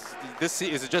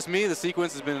it just me? The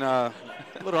sequence has been a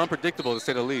little unpredictable, to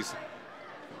say the least.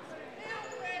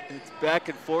 It's back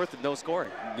and forth and no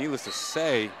scoring. Needless to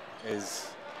say,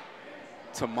 is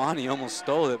Tamani almost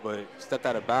stole it, but stepped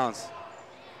out of bounds.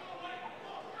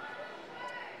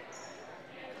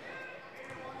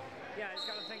 Yeah, he's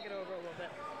got to think it over a little bit.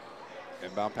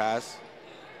 Inbound pass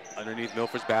underneath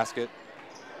Milford's basket.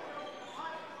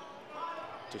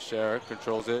 Teixeira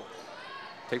controls it,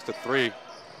 takes the three,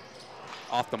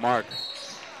 off the mark.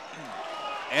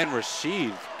 And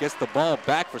Rashid gets the ball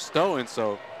back for Stoughton,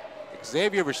 so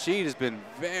Xavier Rashid has been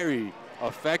very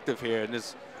effective here in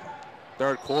this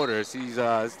third quarter. This is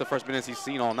the first minutes he's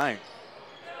seen all night.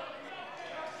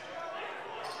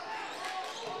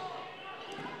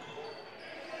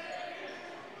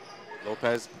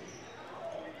 Lopez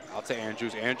out to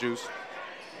Andrews. Andrews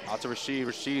out to Rashid.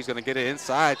 Rashid's going to get it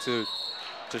inside to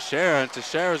Teixeira, and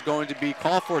Teixeira is going to be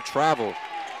called for a travel.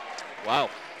 Wow.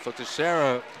 So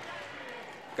Teixeira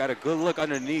got a good look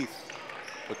underneath,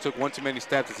 but took one too many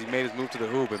steps as he made his move to the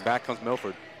hoop, and back comes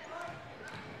Milford.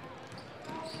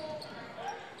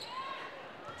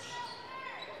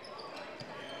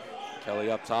 Kelly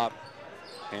up top,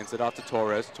 hands it off to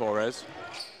Torres. Torres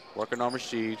working on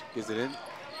Rashid, gives it in,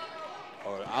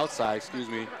 or outside, excuse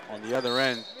me, on the other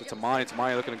end to Tamani.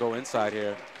 Tamani looking to go inside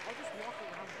here.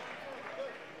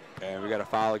 And we got a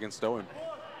foul against Stoughton.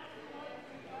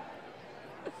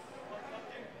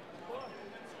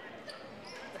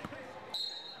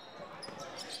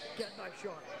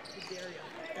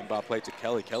 Inbound play to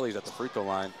Kelly. Kelly's at the free throw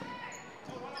line.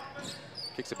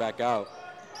 Kicks it back out.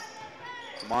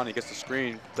 Tamani gets the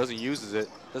screen, doesn't use it,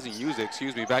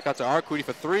 excuse me. Back out to Arquidi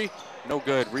for three. No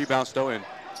good. Rebound Stoughton.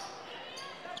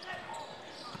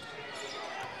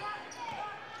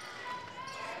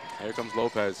 Here comes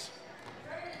Lopez.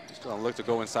 He's going to look to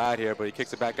go inside here, but he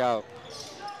kicks it back out.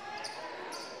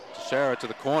 Teixeira to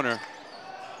the corner.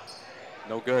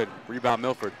 No good. Rebound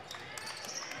Milford.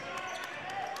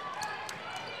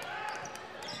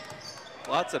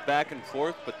 Lots of back and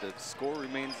forth, but the score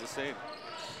remains the same.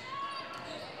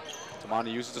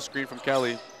 Tamani uses the screen from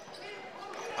Kelly.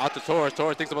 Out to Torres.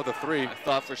 Torres thinks about the three. I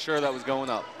thought for sure that was going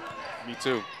up. Me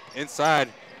too. Inside.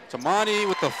 Tamani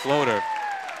with the floater.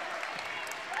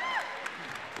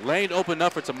 Lane opened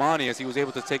up for Tamani as he was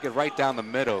able to take it right down the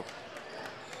middle.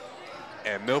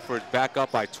 And Milford back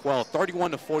up by 12.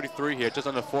 31 to 43 here, just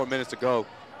under 4 minutes to go.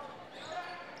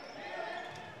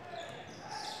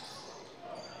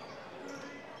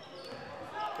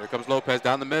 Here comes Lopez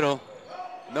down the middle.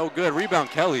 No good. Rebound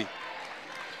Kelly.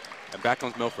 And back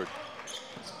comes Milford.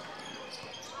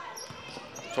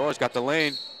 Torres got the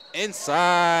lane.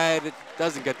 Inside. It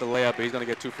doesn't get the layup, but he's going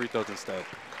to get 2 free throws instead.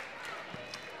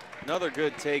 Another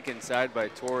good take inside by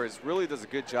Torres. Really does a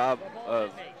good job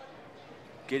of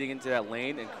getting into that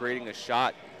lane and creating a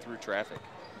shot through traffic.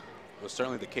 It was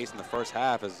certainly the case in the first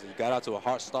half as he got out to a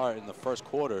hot start in the first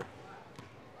quarter.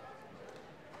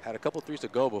 Had a couple threes to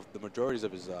go, but the majority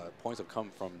of his points have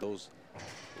come from those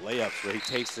layups where he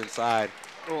takes inside.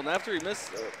 Well, and after he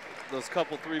missed those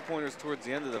couple three-pointers towards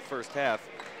the end of the first half,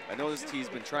 I noticed he's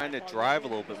been trying to drive a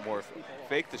little bit more,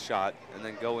 fake the shot, and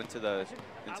then go into the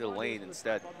lane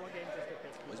instead.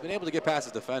 He's been able to get past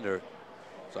his defender,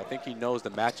 so I think he knows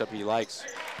the matchup he likes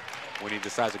when he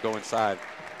decides to go inside.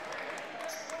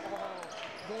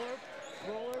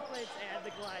 Roller plates and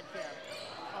the glide cap.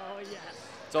 Oh, yes.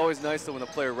 It's always nice that when a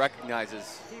player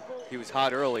recognizes he was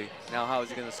hot early, now how is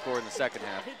he going to score in the second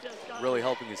half? Really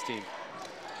helping his team.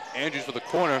 Andrews for the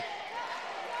corner,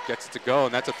 gets it to go,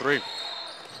 and that's a three.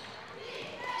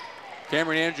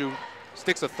 Cameron Andrew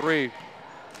sticks a three.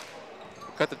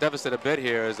 Cut the deficit a bit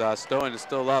here as Stoughton is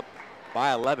still up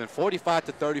by 11, 45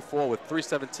 to 34 with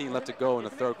 3:17 left to go in the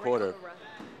third quarter.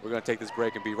 We're going to take this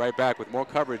break and be right back with more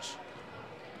coverage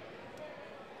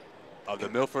of the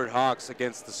Milford Hawks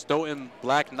against the Stoughton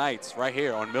Black Knights right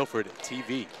here on Milford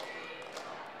TV.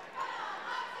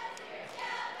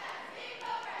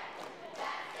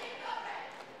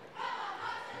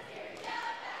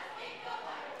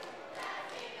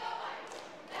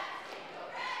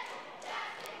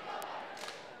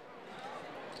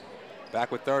 Back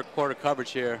with third quarter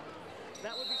coverage here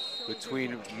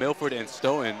between Milford and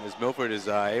Stoughton as Milford is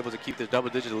able to keep their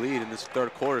double-digit lead in this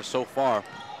third quarter so far.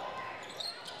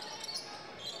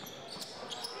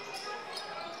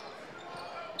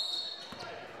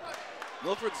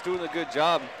 Milford's doing a good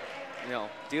job,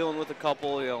 dealing with a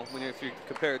couple, if you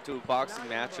compare it to a boxing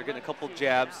match, they're getting a couple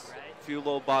jabs, a few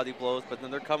low body blows, but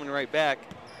then they're coming right back,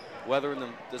 weathering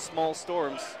the small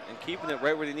storms and keeping it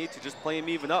right where they need to, just play them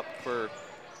even up for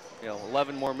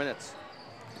 11 more minutes.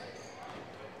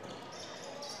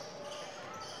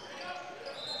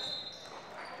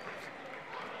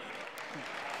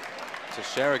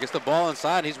 Teixeira gets the ball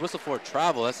inside. He's whistled for a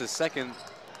travel. That's his second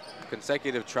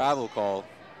consecutive travel call.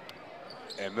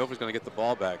 And Milford's going to get the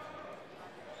ball back.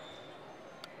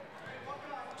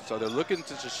 So they're looking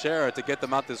to Teixeira to get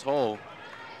them out this hole.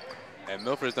 And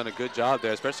Milford has done a good job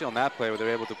there, especially on that play where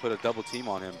they're able to put a double team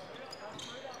on him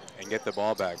and get the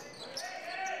ball back.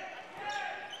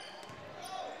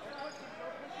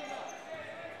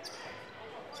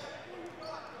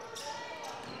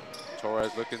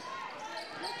 Torres looking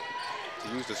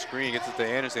to use the screen, gets it to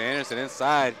Anderson. Anderson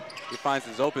inside. He finds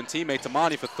his open teammate,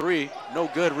 Tamani, for three. No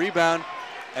good. Rebound,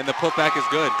 and the putback is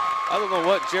good. I don't know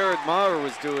what Jared Maurer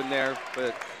was doing there,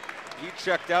 but he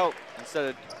checked out instead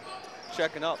of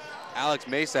checking up. Alex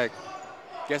Masak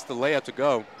gets the layup to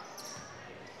go.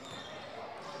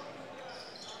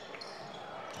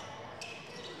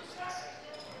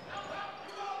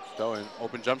 Stoughton,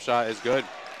 open jump shot is good.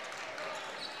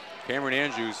 Cameron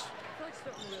Andrews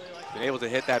been able to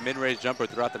hit that mid-range jumper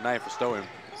throughout the night for Stoughton.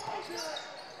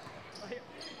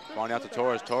 Going out to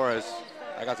Torres. Torres,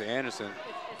 I got to Anderson.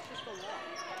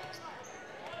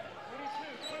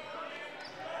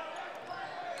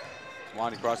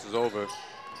 Wani crosses over.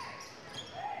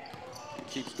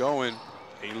 Keeps going,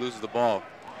 and he loses the ball.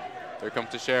 There comes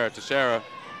Teixeira. Teixeira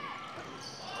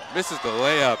misses the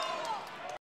layup.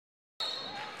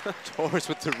 Torres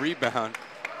with the rebound.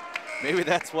 Maybe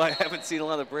that's why I haven't seen a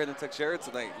lot of Brandon Teixeira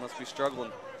tonight. Must be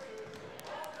struggling.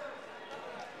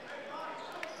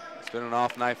 It's been an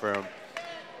off night for him.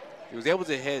 He was able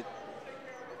to hit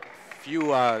a few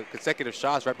consecutive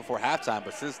shots right before halftime,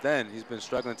 but since then, he's been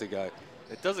struggling to get.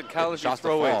 It doesn't count as you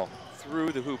throw it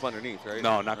through the hoop underneath, right?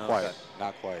 No, not quite. Okay.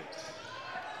 Not quite.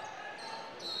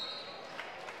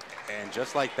 And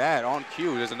just like that, on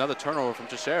cue, there's another turnover from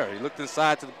Teixeira. He looked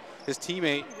inside to his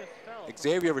teammate,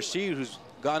 Xavier Rashid, who's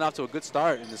gotten off to a good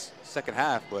start in this second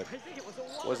half, but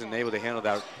wasn't able to handle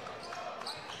that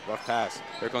rough pass.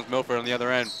 There comes Milford on the other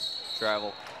end.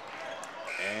 Travel.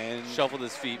 And shuffled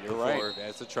his feet before. Right,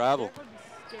 that's a travel.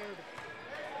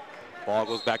 Ball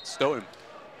goes back to Stoughton.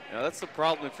 Now that's the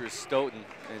problem if you're Stoughton,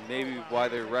 and maybe why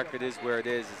their record is where it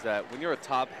is that when you're a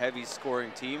top-heavy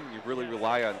scoring team, you really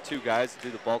rely on two guys to do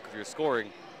the bulk of your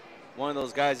scoring. One of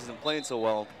those guys isn't playing so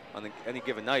well on any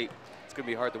given night, it's going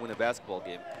to be hard to win a basketball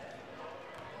game.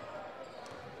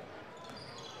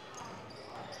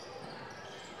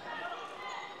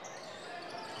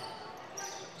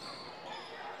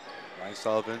 Ryan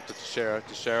Sullivan to Teixeira.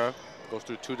 Teixeira goes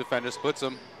through two defenders, splits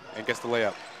them, and gets the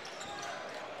layup.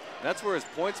 That's where his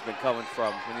points have been coming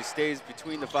from, when he stays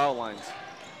between the foul lines.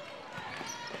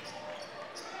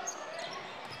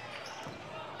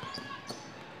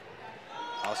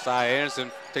 Outside,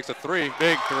 Anderson takes a three.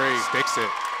 Big three. Sticks it.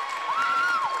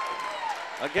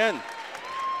 Again,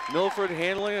 Milford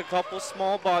handling a couple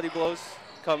small body blows.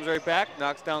 Comes right back,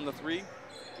 knocks down the three.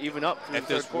 Even up from the third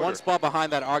quarter. If there's one spot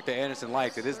behind that arc that Anderson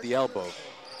likes, it is the elbow.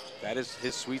 That is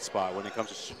his sweet spot when it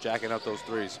comes to jacking up those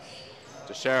threes.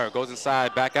 Teixeira goes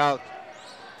inside, back out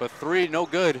for three, no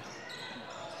good.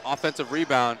 Offensive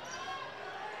rebound.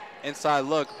 Inside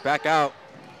look, back out.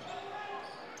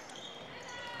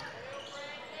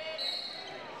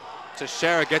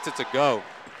 Teixeira gets it to go.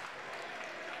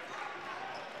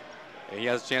 And he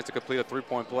has a chance to complete a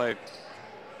three-point play.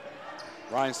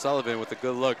 Ryan Sullivan with a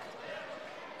good look.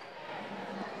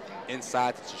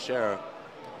 Inside to Teixeira.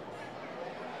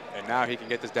 And now he can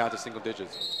get this down to single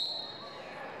digits.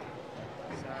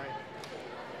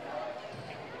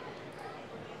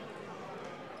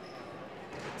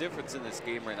 The difference in this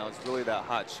game right now is really that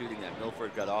hot shooting that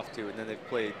Milford got off to, and then they've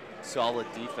played solid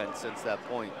defense since that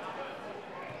point.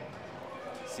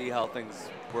 See how things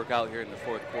work out here in the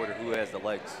fourth quarter, who has the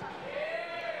legs.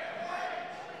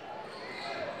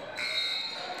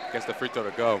 Gets the free throw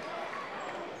to go.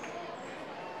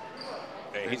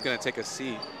 Hey, he's going to take a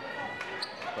seat,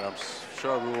 but I'm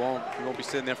sure we won't be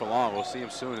sitting there for long. We'll see him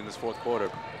soon in this fourth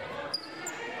quarter.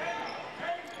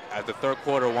 As the third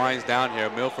quarter winds down here,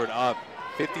 Milford up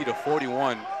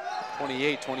 50-41,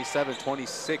 28, 27,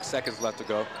 26 seconds left to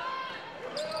go.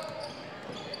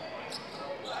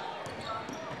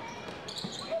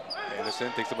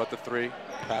 Anderson thinks about the three,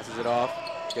 passes it off,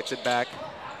 gets it back.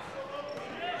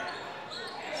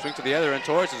 Swing to the other end,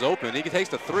 Torres is open. He takes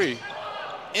the three,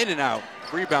 in and out.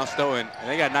 Rebound Stoughton, and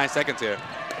they got 9 seconds here.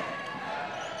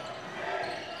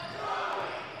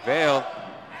 Vale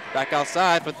back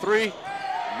outside for three.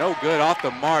 No good, off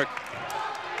the mark.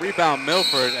 Rebound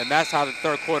Milford, and that's how the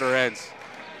third quarter ends.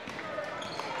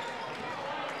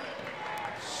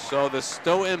 So the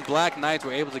Stoughton Black Knights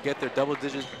were able to get their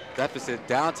double-digit deficit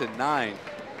down to 9.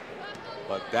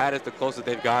 But that is the closest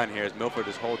they've gotten here as Milford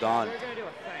has held on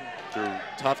through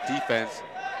tough defense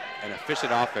An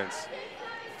efficient offense.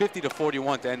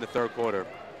 50-41 to end the third quarter.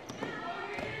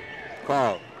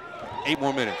 Carl, 8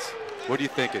 more minutes. What are you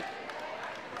thinking?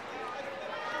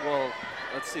 Well,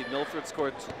 let's see. Milford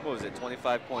scored, what was it,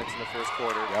 25 points in the first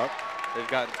quarter. Yep. They've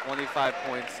gotten 25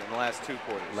 points in the last 2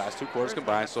 quarters. Last 2 quarters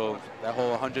combined, so that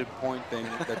whole 100-point thing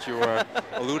that you were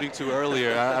alluding to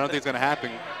earlier, I don't think it's going to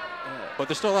happen. But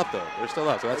they're still up, though. They're still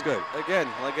up, so that's good. Again,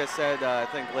 like I said, I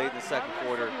think late in the second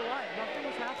quarter,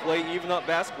 play even up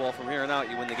basketball from here on out,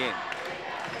 you win the game.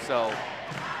 So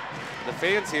the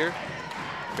fans here,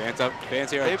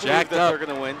 Fans here they are believe jacked that up they're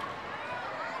going to win.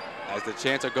 as the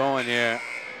chants are going here.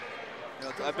 You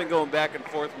know, I've been going back and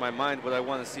forth in my mind what I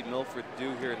want to see Milford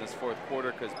do here in this fourth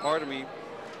quarter, because part of me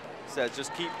says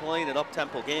just keep playing an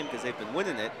up-tempo game because they've been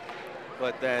winning it.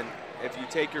 But then if you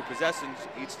take your possessions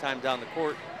each time down the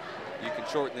court, you can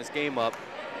shorten this game up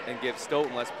and give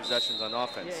Stoughton less possessions on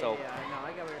offense. So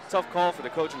tough call for the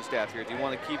coaching staff here. Do you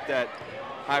want to keep that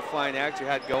high-flying act you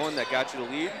had going that got you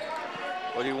the lead,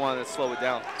 or do you want to slow it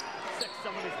down?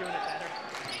 Somebody's doing it better.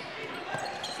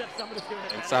 Somebody's doing it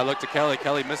better. Inside look to Kelly.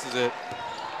 Kelly misses it.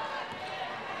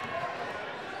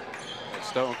 And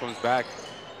Stoughton comes back.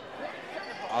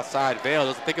 Outside, Vail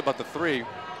doesn't think about the 3.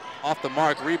 Off the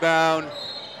mark, rebound.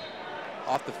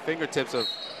 Off the fingertips of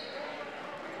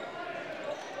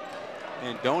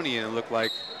Andonian, it looked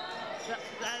like.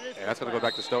 Yeah, that's going to go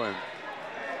back to Stoughton.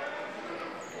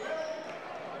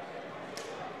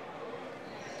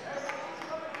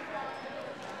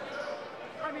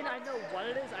 I mean, I know what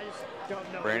it is, I just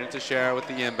don't know. Brandon Teixeira with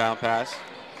the inbound pass.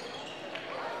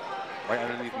 Right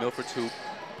underneath Milford's hoop.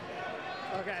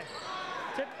 Okay.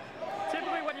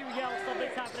 Typically when you yell,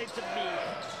 something's happening to me.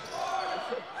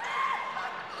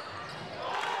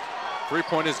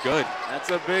 3-point is good. That's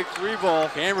a big 3 ball.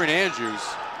 Cameron Andrews,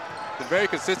 been very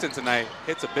consistent tonight,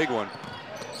 hits a big one.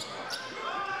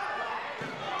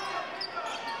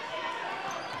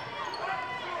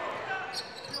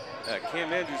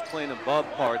 Cam Andrews playing above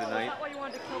par tonight. Is that why you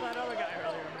wanted to kill that other guy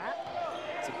earlier, Matt?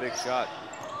 It's a big shot.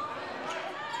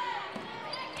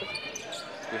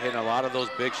 We're hitting a lot of those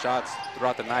big shots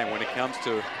throughout the night when it comes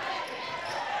to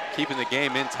keeping the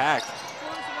game intact.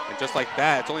 And just like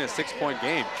that, it's only a 6-point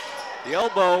game. The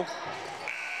elbow.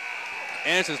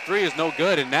 Anderson's 3 is no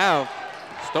good, and now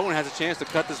Stoughton has a chance to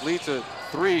cut this lead to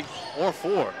 3 or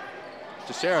 4.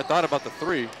 Teixeira thought about the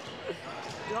 3. You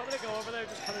want me to go over there,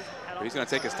 just put his head But he's going to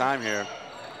take his time here.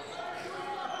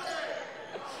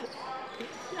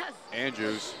 Yes.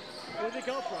 Andrews With the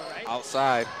GoPro, right?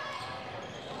 outside.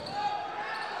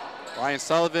 Ryan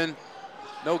Sullivan,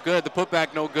 no good. The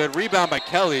putback, no good. Rebound by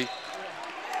Kelly.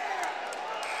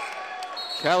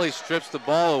 Kelly strips the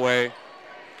ball away.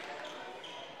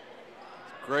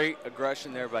 Great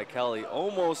aggression there by Kelly.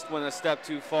 Almost went a step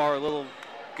too far, a little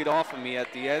get off of me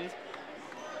at the end.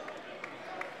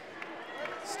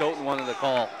 Stoughton wanted the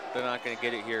call. They're not going to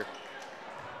get it here.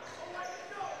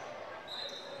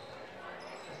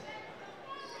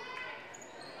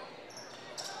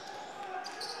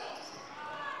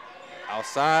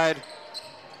 Outside,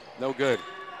 no good.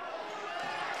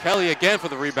 Kelly again for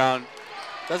the rebound.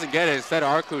 Doesn't get it. Instead,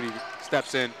 Arcudi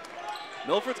steps in.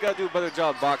 Milford's got to do a better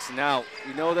job boxing out.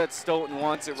 You know that Stoughton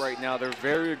wants it right now. They're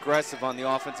very aggressive on the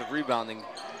offensive rebounding,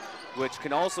 which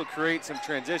can also create some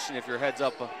transition if your head's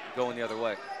up going the other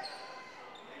way.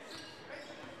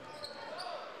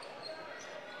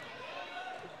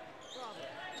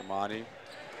 Tamani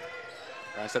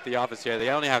trying to set the offense here. They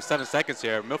only have 7 seconds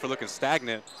here. Milford looking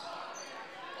stagnant.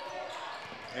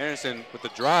 Anderson with the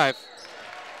drive.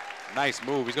 Nice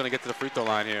move. He's going to get to the free throw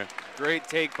line here. Great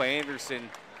take by Anderson.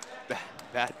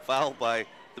 Bad foul by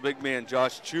the big man,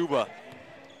 Josh Chuba.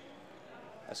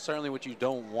 That's certainly what you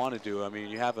don't want to do. I mean,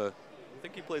 you have a... I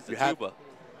think he plays the tuba.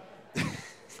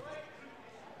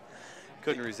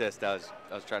 Couldn't resist. I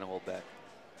was trying to hold back.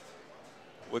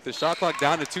 With the shot clock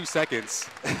down to 2 seconds,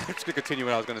 I'm just going to continue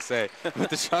what I was going to say. With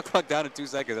the shot clock down to 2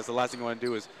 seconds, that's the last thing you want to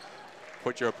do is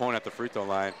put your opponent at the free throw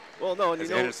line. Well, no, and as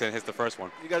you know, Anderson hits the first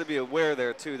one. You got to be aware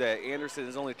there, too, that Anderson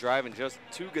is only driving just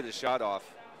to get a shot off.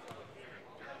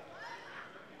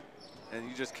 And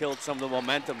you just killed some of the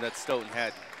momentum that Stoughton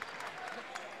had.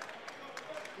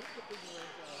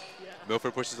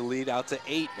 Milford pushes the lead out to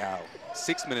 8 now.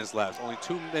 6 minutes left. Only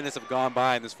 2 minutes have gone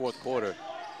by in this fourth quarter.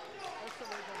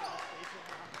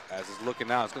 As it's looking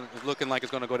now, it's looking like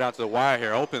it's going to go down to the wire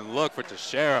here. Open look for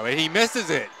Teixeira, and he misses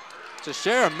it.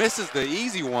 Teixeira misses the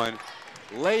easy one.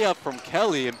 Layup from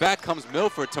Kelly, and back comes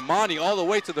Milford. Tamani all the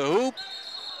way to the hoop.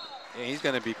 And he's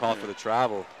going to be called for the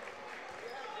travel.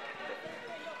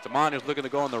 Tamani was looking to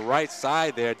go on the right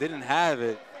side there. Didn't have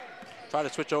it. Tried to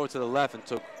switch over to the left and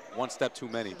took 1 step too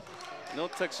many. I know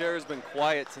Teixeira's been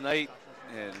quiet tonight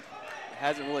and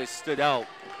hasn't really stood out.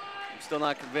 I'm still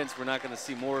not convinced we're not going to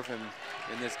see more of him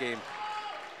in this game.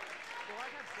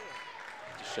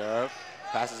 Teixeira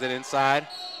passes it inside.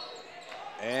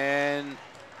 And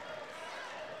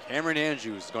Cameron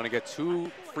Andrews is going to get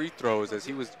 2 free throws as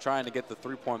he was trying to get the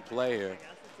 3-point play here.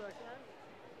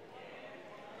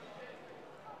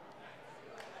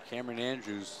 Cameron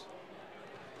Andrews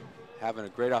having a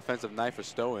great offensive night for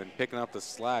Stoughton, picking up the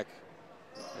slack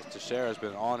as Teixeira has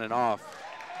been on and off.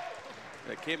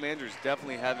 Yeah, Cam Andrews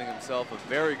definitely having himself a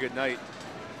very good night.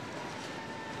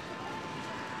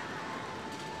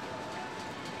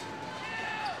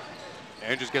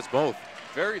 Andrews gets both.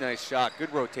 Very nice shot.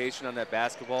 Good rotation on that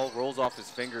basketball. Rolls off his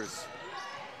fingers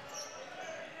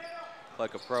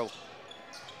like a pro.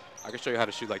 I can show you how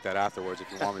to shoot like that afterwards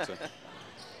if you want me to.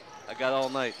 I got all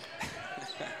night.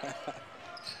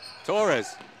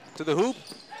 Torres to the hoop.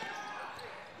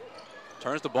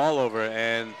 Turns the ball over,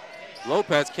 and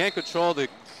Lopez can't control the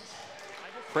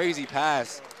crazy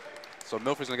pass. So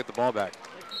Milford's going to get the ball back.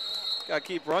 Got to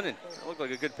keep running. That looked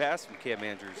like a good pass from Cam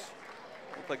Andrews.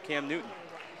 Looked like Cam Newton.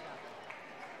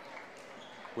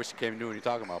 Which Cam Newton are you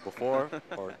talking about? Before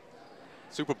or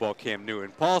Super Bowl Cam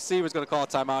Newton? Paul Seaver's going to call a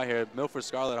timeout here. Milford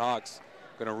Scarlet Hawks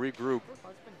going to regroup.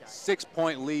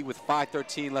 6-point lead with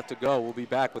 5:13 left to go. We'll be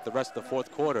back with the rest of the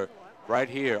fourth quarter right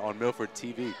here on Milford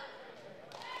TV.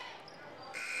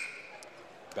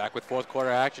 Back with fourth quarter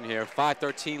action here.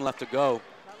 5:13 left to go.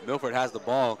 Milford has the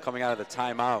ball coming out of the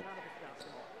timeout.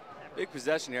 Big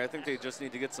possession here. I think they just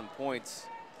need to get some points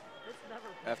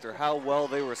after how well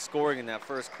they were scoring in that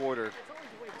first quarter.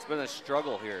 It's been a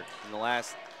struggle here in the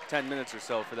last 10 minutes or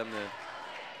so for them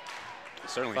to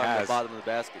certainly find the bottom of the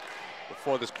basket.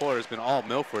 Before this quarter, it's been all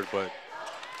Milford, but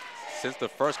since the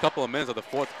first couple of minutes of the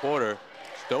fourth quarter,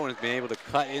 Stoughton has been able to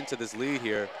cut into this lead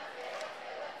here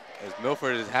as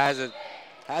Milford has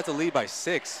a lead by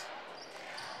 6,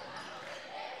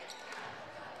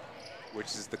 which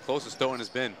is the closest Stoughton has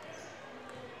been.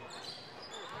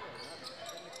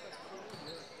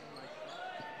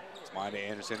 Tamani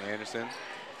Anderson,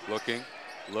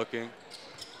 looking.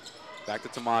 Back to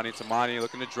Tamani. Tamani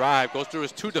looking to drive, goes through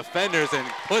his 2 defenders and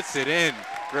puts it in.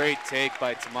 Great take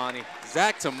by Tamani.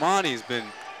 Zach Tamani has been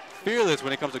fearless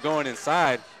when it comes to going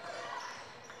inside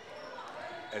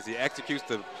as he executes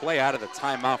the play out of the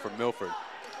timeout for Milford.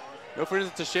 Milford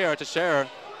into Teixeira. Teixeira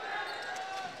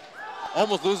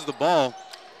almost loses the ball.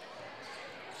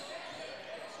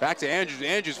 Back to Andrews.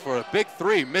 Andrews for a big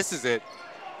 3, misses it.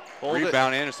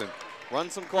 Rebound Anderson.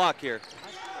 Run some clock here.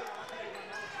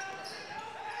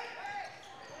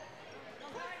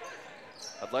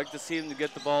 I'd like to see him to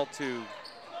get the ball to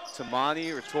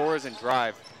Tamani or Torres and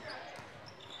drive.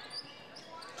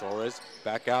 Torres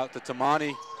back out to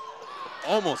Tamani.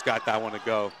 Almost got that one to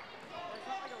go.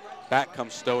 Back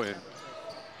comes Stoughton.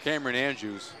 Cameron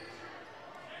Andrews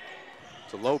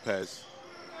to Lopez.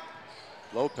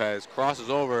 Lopez crosses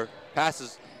over,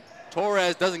 passes.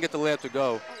 Torres doesn't get the layup to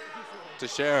go.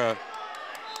 Teixeira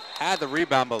had the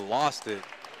rebound but lost it.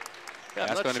 Yeah,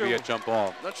 that's going to be a jump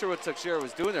ball. I'm not sure what Teixeira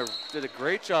was doing there. Did a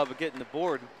great job of getting the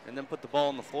board and then put the ball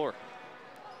on the floor.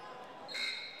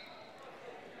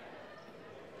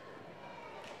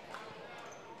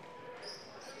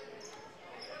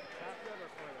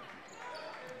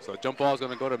 So jump ball is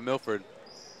going to go to Milford.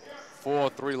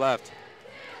 4:03 left.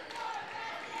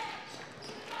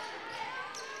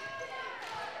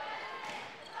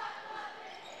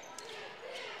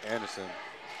 Anderson.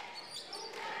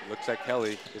 Looks at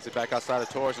Kelly. Gets it back outside of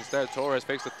Torres instead. Torres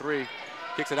fakes the 3.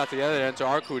 Kicks it out to the other end to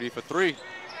Arcudi for 3.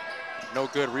 No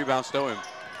good. Rebound Stoughton.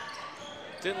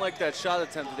 Didn't like that shot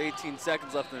attempt with 18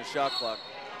 seconds left in the shot clock.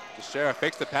 Teixeira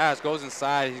fakes the pass, goes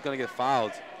inside. He's going to get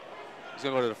fouled. He's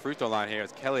going to go to the free throw line here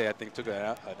as Kelly, I think, took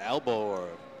an elbow or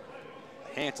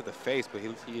a hand to the face, but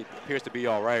he appears to be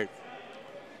all right.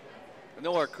 I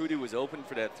know Arcudi was open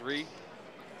for that 3,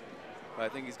 but I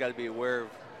think he's got to be aware of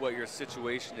what your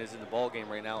situation is in the ball game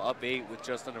right now. Up 8 with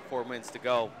just under 4 minutes to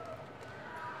go.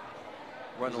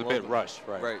 Run a bit rushed,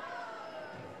 right? Right.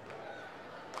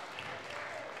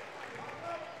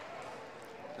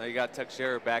 Now you got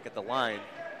Teixeira back at the line.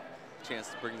 Chance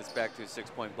to bring this back to a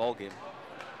 6-point ball game.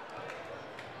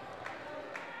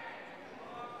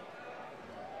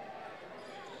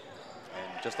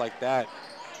 And just like that,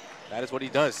 that is what he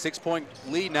does. 6-point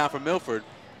lead now for Milford.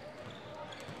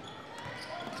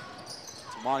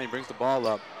 Tamani brings the ball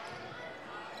up.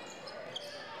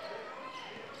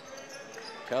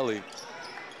 Kelly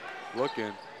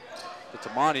looking to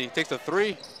Tamani, takes the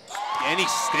 3, and he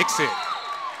sticks it.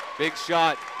 Big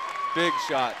shot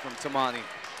from Tamani.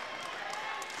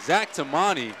 Zach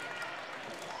Tamani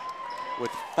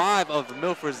with 5 of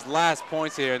Milford's last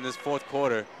points here in this fourth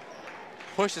quarter.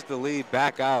 Pushes the lead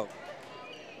back out.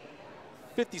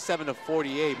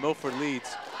 57-48, Milford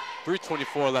leads.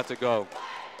 3:24 left to go.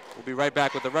 We'll be right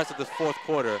back with the rest of the fourth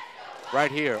quarter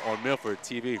right here on Milford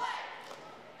TV.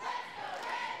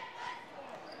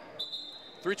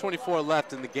 3:24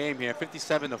 left in the game here,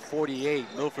 57-48.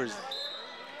 Milford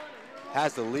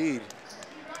has the lead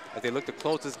as they look to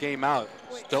close this game out.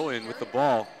 Stoughton with the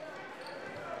ball.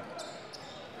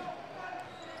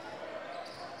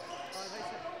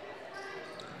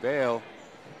 Vale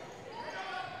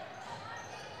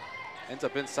ends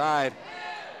up inside.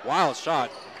 Wild shot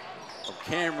from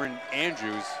Cameron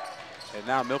Andrews. And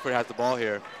now Milford has the ball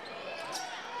here.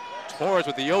 Torres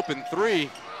with the open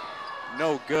 3.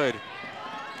 No good.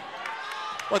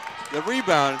 But the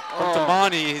rebound from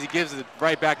Tamani, he gives it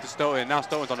right back to Stoughton. Now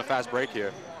Stoughton's on a fast break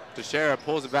here. Teixeira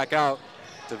pulls it back out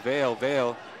to Vale.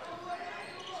 Vale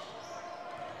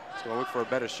is going to look for a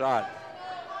better shot.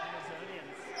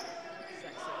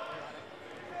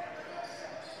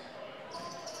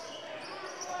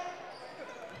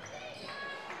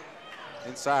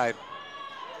 Inside,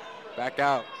 back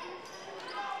out,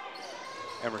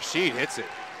 and Rashid hits it.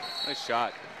 Nice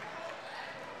shot.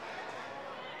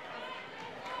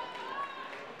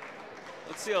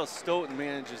 Let's see how Stoughton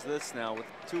manages this now with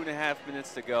 2.5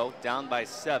 minutes to go, down by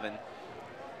 7.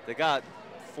 They got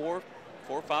four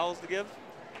fouls to give.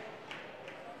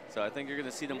 So I think you're going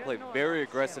to see them play very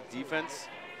aggressive defense,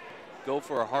 go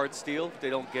for a hard steal. If they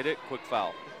don't get it, quick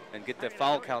foul, and get that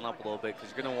foul count up a little bit,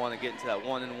 because you're going to want to get into that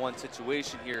 1-and-1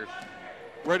 situation here.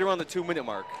 Right around the 2-minute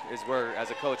mark is where, as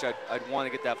a coach, I'd want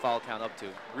to get that foul count up to.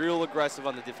 Real aggressive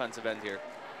on the defensive end here.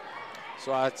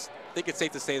 So I think it's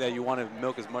safe to say that you want to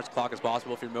milk as much clock as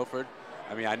possible if you're Milford.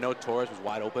 I mean, I know Torres was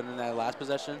wide open in that last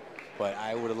possession, but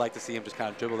I would have liked to see him just kind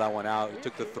of dribble that one out. He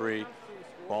took the 3.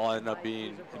 Ball ended up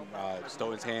being in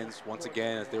Stoughton's hands once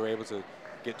again as they were able to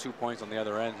get 2 points on the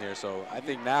other end here. So I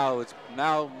think now it's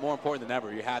more important than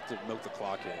ever. You have to milk the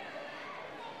clock here.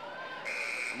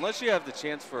 Unless you have the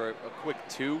chance for a quick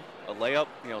 2, a layup,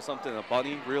 something, a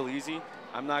bunny, real easy.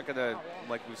 I'm not going to,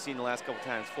 like we've seen the last couple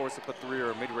times, force to put 3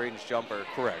 or a mid-range jumper.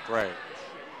 Correct, right.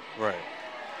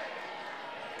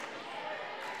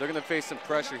 They're going to face some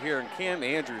pressure here, and Cam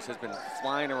Andrews has been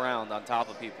flying around on top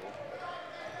of people.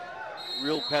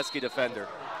 Real pesky defender.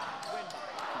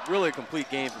 Really a complete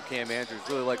game from Cam Andrews.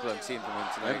 Really like what I'm seeing from him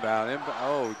tonight. Inbound.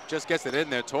 Oh, just gets it in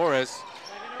there. Torres.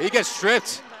 He gets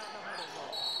stripped.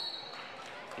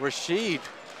 Rashid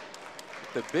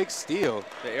with the big steal.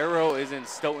 The arrow is in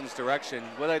Stoughton's direction.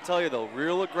 What I tell you though,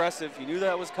 real aggressive. You knew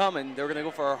that was coming. They were going to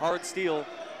go for a hard steal.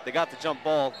 They got the jump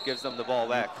ball, gives them the ball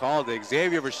back. Called it.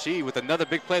 Xavier Rashid with another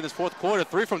big play in this fourth quarter.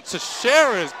 3 from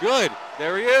Teixeira is good.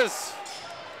 There he is.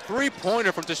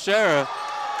 3-pointer from Teixeira.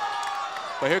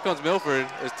 But here comes Milford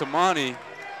as Tamani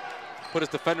put his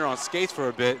defender on skates for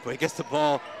a bit, but he gets the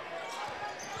ball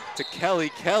to Kelly.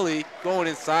 Kelly going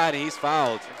inside, and he's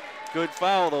fouled. Good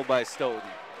foul, though, by Stoughton.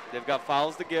 They've got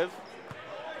fouls to give.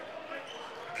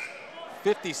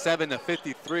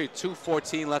 57-53,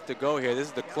 2:14 left to go here. This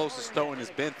is the closest Stoughton has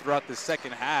been throughout the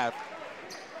second half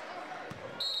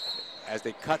as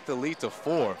they cut the lead to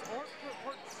 4.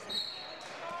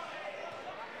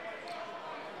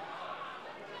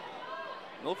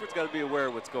 Milford's got to be aware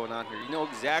of what's going on here. You know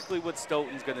exactly what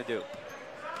Stoughton's going to do.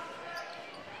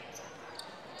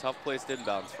 Tough place to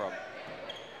inbounds from.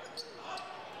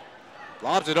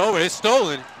 Lobs it over. It's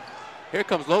stolen. Here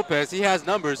comes Lopez. He has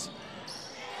numbers.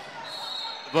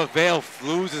 But Vale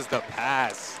loses the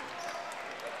pass.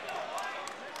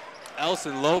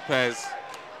 Elson Lopez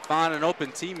found an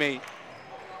open teammate,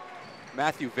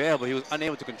 Matthew Vale, but he was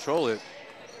unable to control it.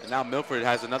 And now Milford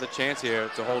has another chance here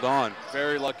to hold on.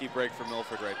 Very lucky break for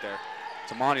Milford right there.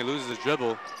 Tamani loses his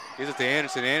dribble. Gives it to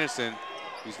Anderson. Anderson,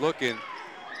 he's looking.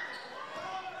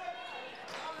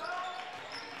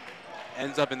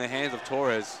 Ends up in the hands of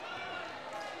Torres.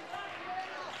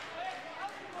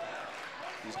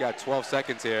 He's got 12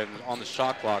 seconds here on the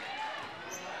shot clock.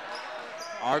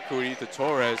 Arcudi to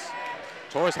Torres.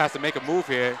 Torres has to make a move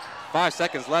here. 5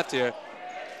 seconds left here.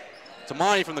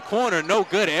 Tamani from the corner, no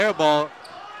good, air ball.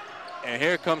 And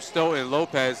here comes Stoughton.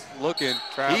 Lopez looking.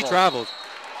 He travels.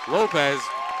 Lopez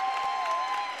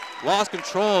lost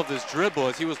control of this dribble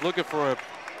as he was looking for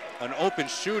an open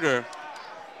shooter.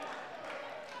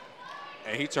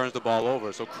 And he turns the ball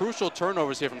over. So crucial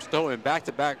turnovers here from Stoughton.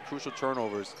 Back-to-back crucial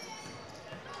turnovers.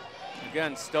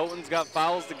 Again, Stoughton's got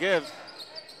fouls to give.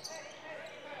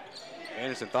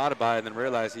 Anderson thought about it and then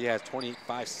realized he has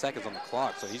 25 seconds on the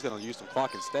clock, so he's going to use some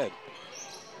clock instead.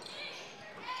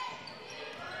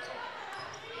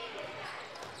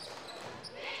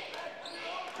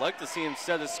 Like to see him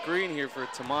set a screen here for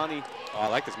Tamani. Oh, I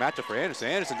like this matchup for Anderson.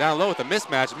 Anderson down low with a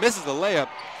mismatch, misses the layup,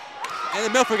 and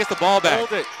then Milford gets the ball back.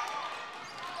 Hold it.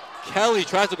 Kelly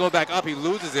tries to go back up, he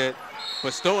loses it,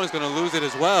 but Stoughton's gonna lose it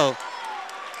as well.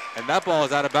 And that ball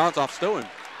is out of bounds off Stoughton.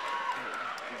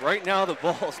 Right now the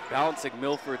ball's bouncing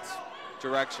Milford's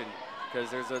direction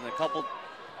because there's a couple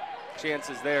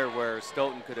chances there where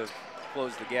Stoughton could have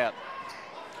closed the gap.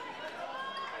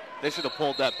 They should have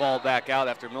pulled that ball back out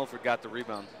after Milford got the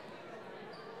rebound.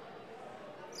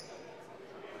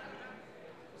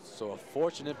 So a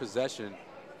fortunate possession.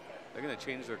 They're gonna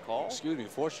change their call? Excuse me,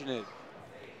 fortunate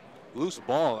loose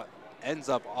ball ends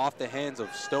up off the hands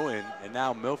of Stoughton, and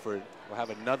now Milford will have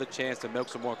another chance to milk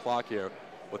some more clock here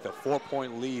with a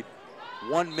 4-point lead.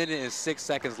 1 minute and 6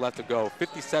 seconds left to go,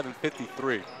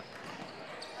 57-53.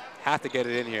 Have to get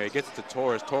it in here. He gets it to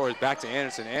Torres. Torres back to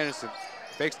Anderson. Anderson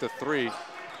fakes the three.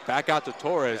 Back out to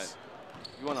Torres.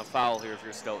 You want a foul here if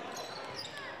you're Stoughton.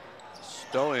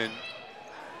 Stoughton.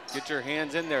 Get your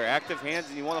hands in there, active hands,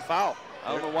 and you want a foul.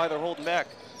 I don't know why they're holding back.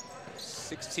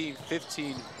 16,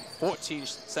 15, 14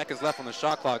 seconds left on the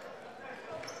shot clock.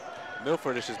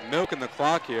 Milford is just milking the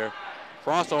clock here.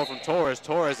 Crossover from Torres.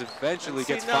 Torres eventually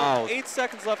gets fouled. 8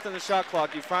 seconds left on the shot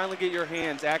clock. You finally get your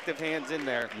hands, active hands in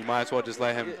there. You might as well just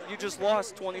let him. You just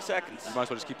lost 20 seconds. You might as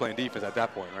well just keep playing defense at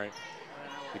that point, right?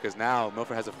 Because now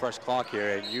Milford has a fresh clock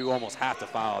here, and you almost have to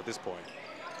foul at this point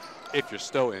if you're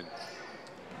Stoughton.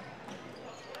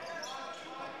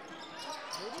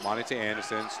 Monty to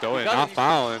Anderson. Stoughton not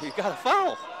fouling. You got to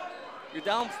foul. You're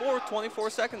down 4, 24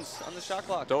 seconds on the shot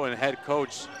clock. Stoughton head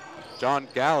coach John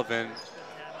Gallivan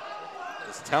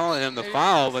is telling him to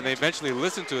foul, but they eventually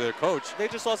listen to their coach. They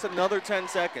just lost another 10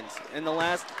 seconds. In the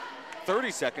last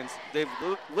 30 seconds, they've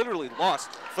literally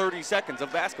lost 30 seconds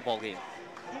of basketball game.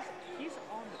 He's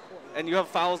on the court. And you have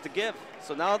fouls to give.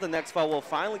 So now the next foul will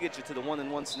finally get you to the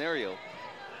 1-and-1 scenario.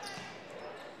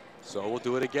 So we'll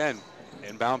do it again.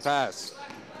 Inbound pass.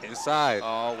 Inside.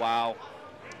 Oh, wow.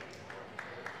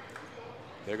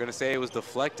 They're going to say it was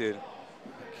deflected.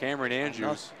 Cameron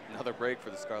Andrews. Another break for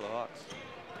the Scarlet Hawks.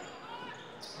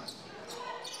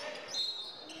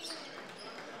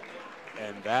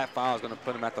 And that foul is going to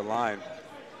put him at the line.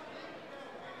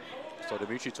 So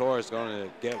Dimitri Torres is going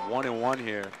to get 1-and-1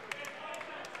 here.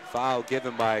 Foul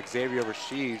given by Xavier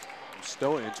Rashid.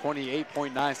 Stoughton,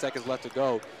 28.9 seconds left to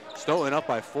go. Stoughton up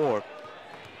by 4.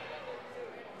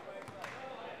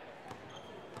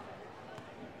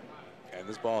 And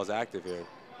this ball is active here.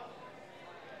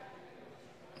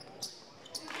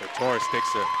 So Torres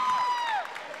sticks it.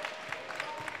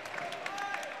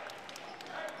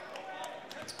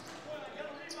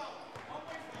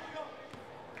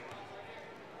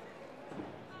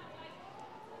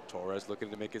 Torres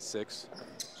looking to make it 6.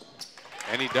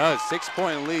 And he does.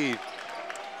 6-point lead.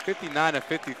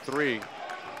 59-53.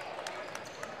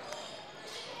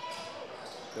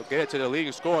 They'll get it to the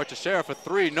leading scorer, to Sheriff for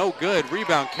 3. No good.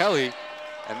 Rebound Kelly.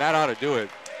 And that ought to do it.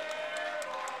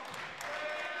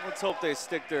 Let's hope they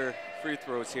stick their free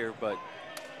throws here, but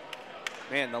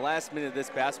man, the last minute of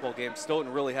this basketball game,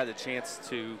 Stoughton really had a chance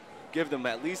to give them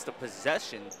at least a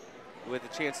possession with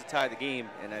a chance to tie the game,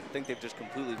 and I think they've just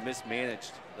completely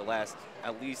mismanaged the last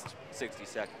at least 60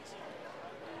 seconds.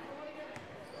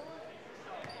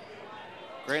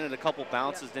 Granted, a couple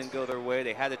bounces didn't go their way.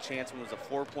 They had a chance when it was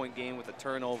a 4-point game with a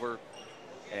turnover,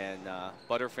 and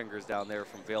Butterfingers down there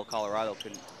from Vail, Colorado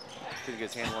couldn't get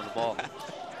his handle on the ball.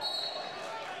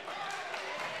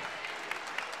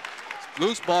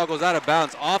 Loose ball goes out of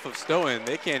bounds off of Stoughton.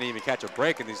 They can't even catch a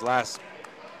break in these last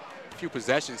few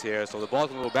possessions here, so the ball's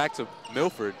going to go back to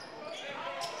Milford.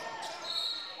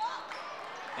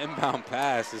 Inbound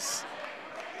pass is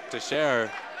to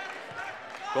Scherer.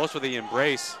 Goes for the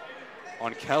embrace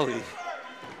on Kelly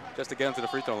just to get him to the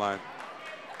free throw line.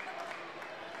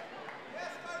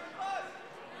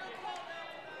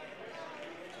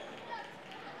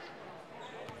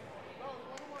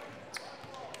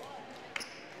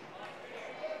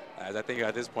 As I think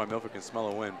at this point, Milford can smell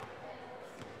a win.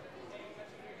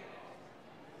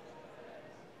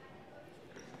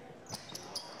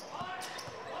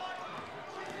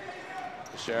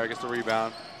 Scherer gets the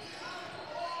rebound.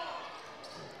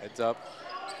 Heads up.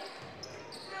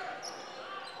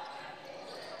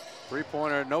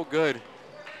 Three-pointer, no good.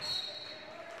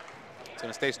 It's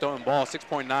going to stay Stoughton ball.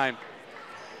 6.9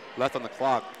 left on the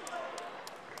clock.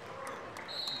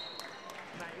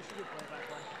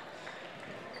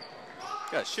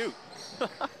 Gotta shoot.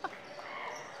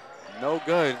 No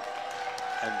good.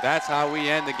 And that's how we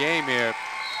end the game here.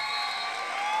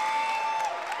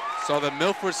 So the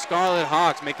Milford Scarlet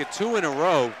Hawks make it 2 in a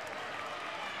row.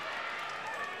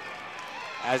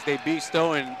 as they beat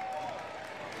Stoughton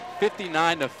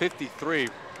 59-53.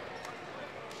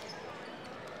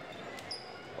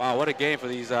 Wow, what a game for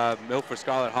these Milford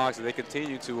Scarlet Hawks. They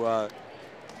continue to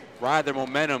ride their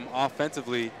momentum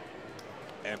offensively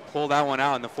and pull that one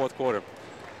out in the fourth quarter.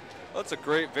 Well, it's a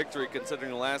great victory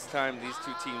considering the last time these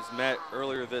two teams met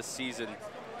earlier this season,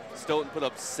 Stoughton put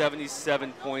up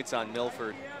 77 points on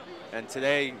Milford, and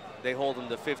today they hold them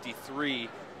to 53.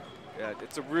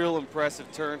 It's a real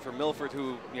impressive turn for Milford,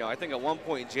 who, I think at one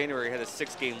point in January had a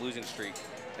 6-game losing streak.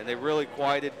 And they really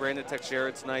quieted Brandon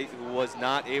Teixeira tonight, who was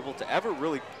not able to ever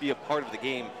really be a part of the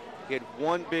game. He had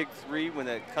one big three when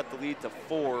they cut the lead to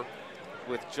 4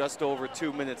 with just over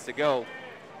 2 minutes to go.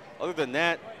 Other than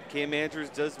that, Cam Andrews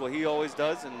does what he always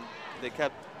does, and they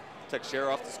kept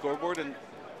Teixeira off the scoreboard. And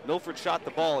Milford shot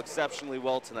the ball exceptionally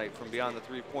well tonight from beyond the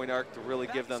three-point arc to really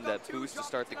give them that boost to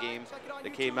start the game.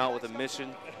 They came out with a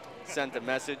mission, sent a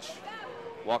message,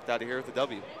 walked out of here with a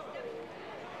W.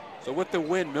 So with the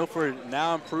win, Milford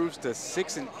now improves to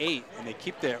 6-8, and they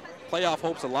keep their playoff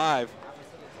hopes alive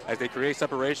as they create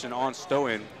separation on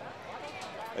Stoughton.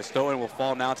 As Stoughton will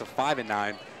fall now to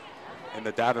 5-9 in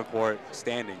the Davenport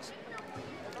standings.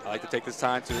 I'd like to take this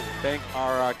time to thank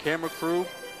our camera crew,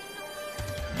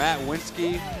 Matt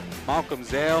Winsky, Malcolm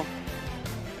Zale,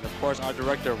 and of course our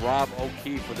director, Rob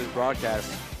O'Keefe, for this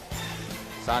broadcast.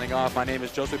 Signing off, my name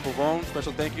is Joseph Pavone.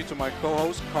 Special thank you to my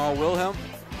co-host, Carl Wilhelm.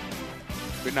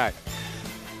 Good night.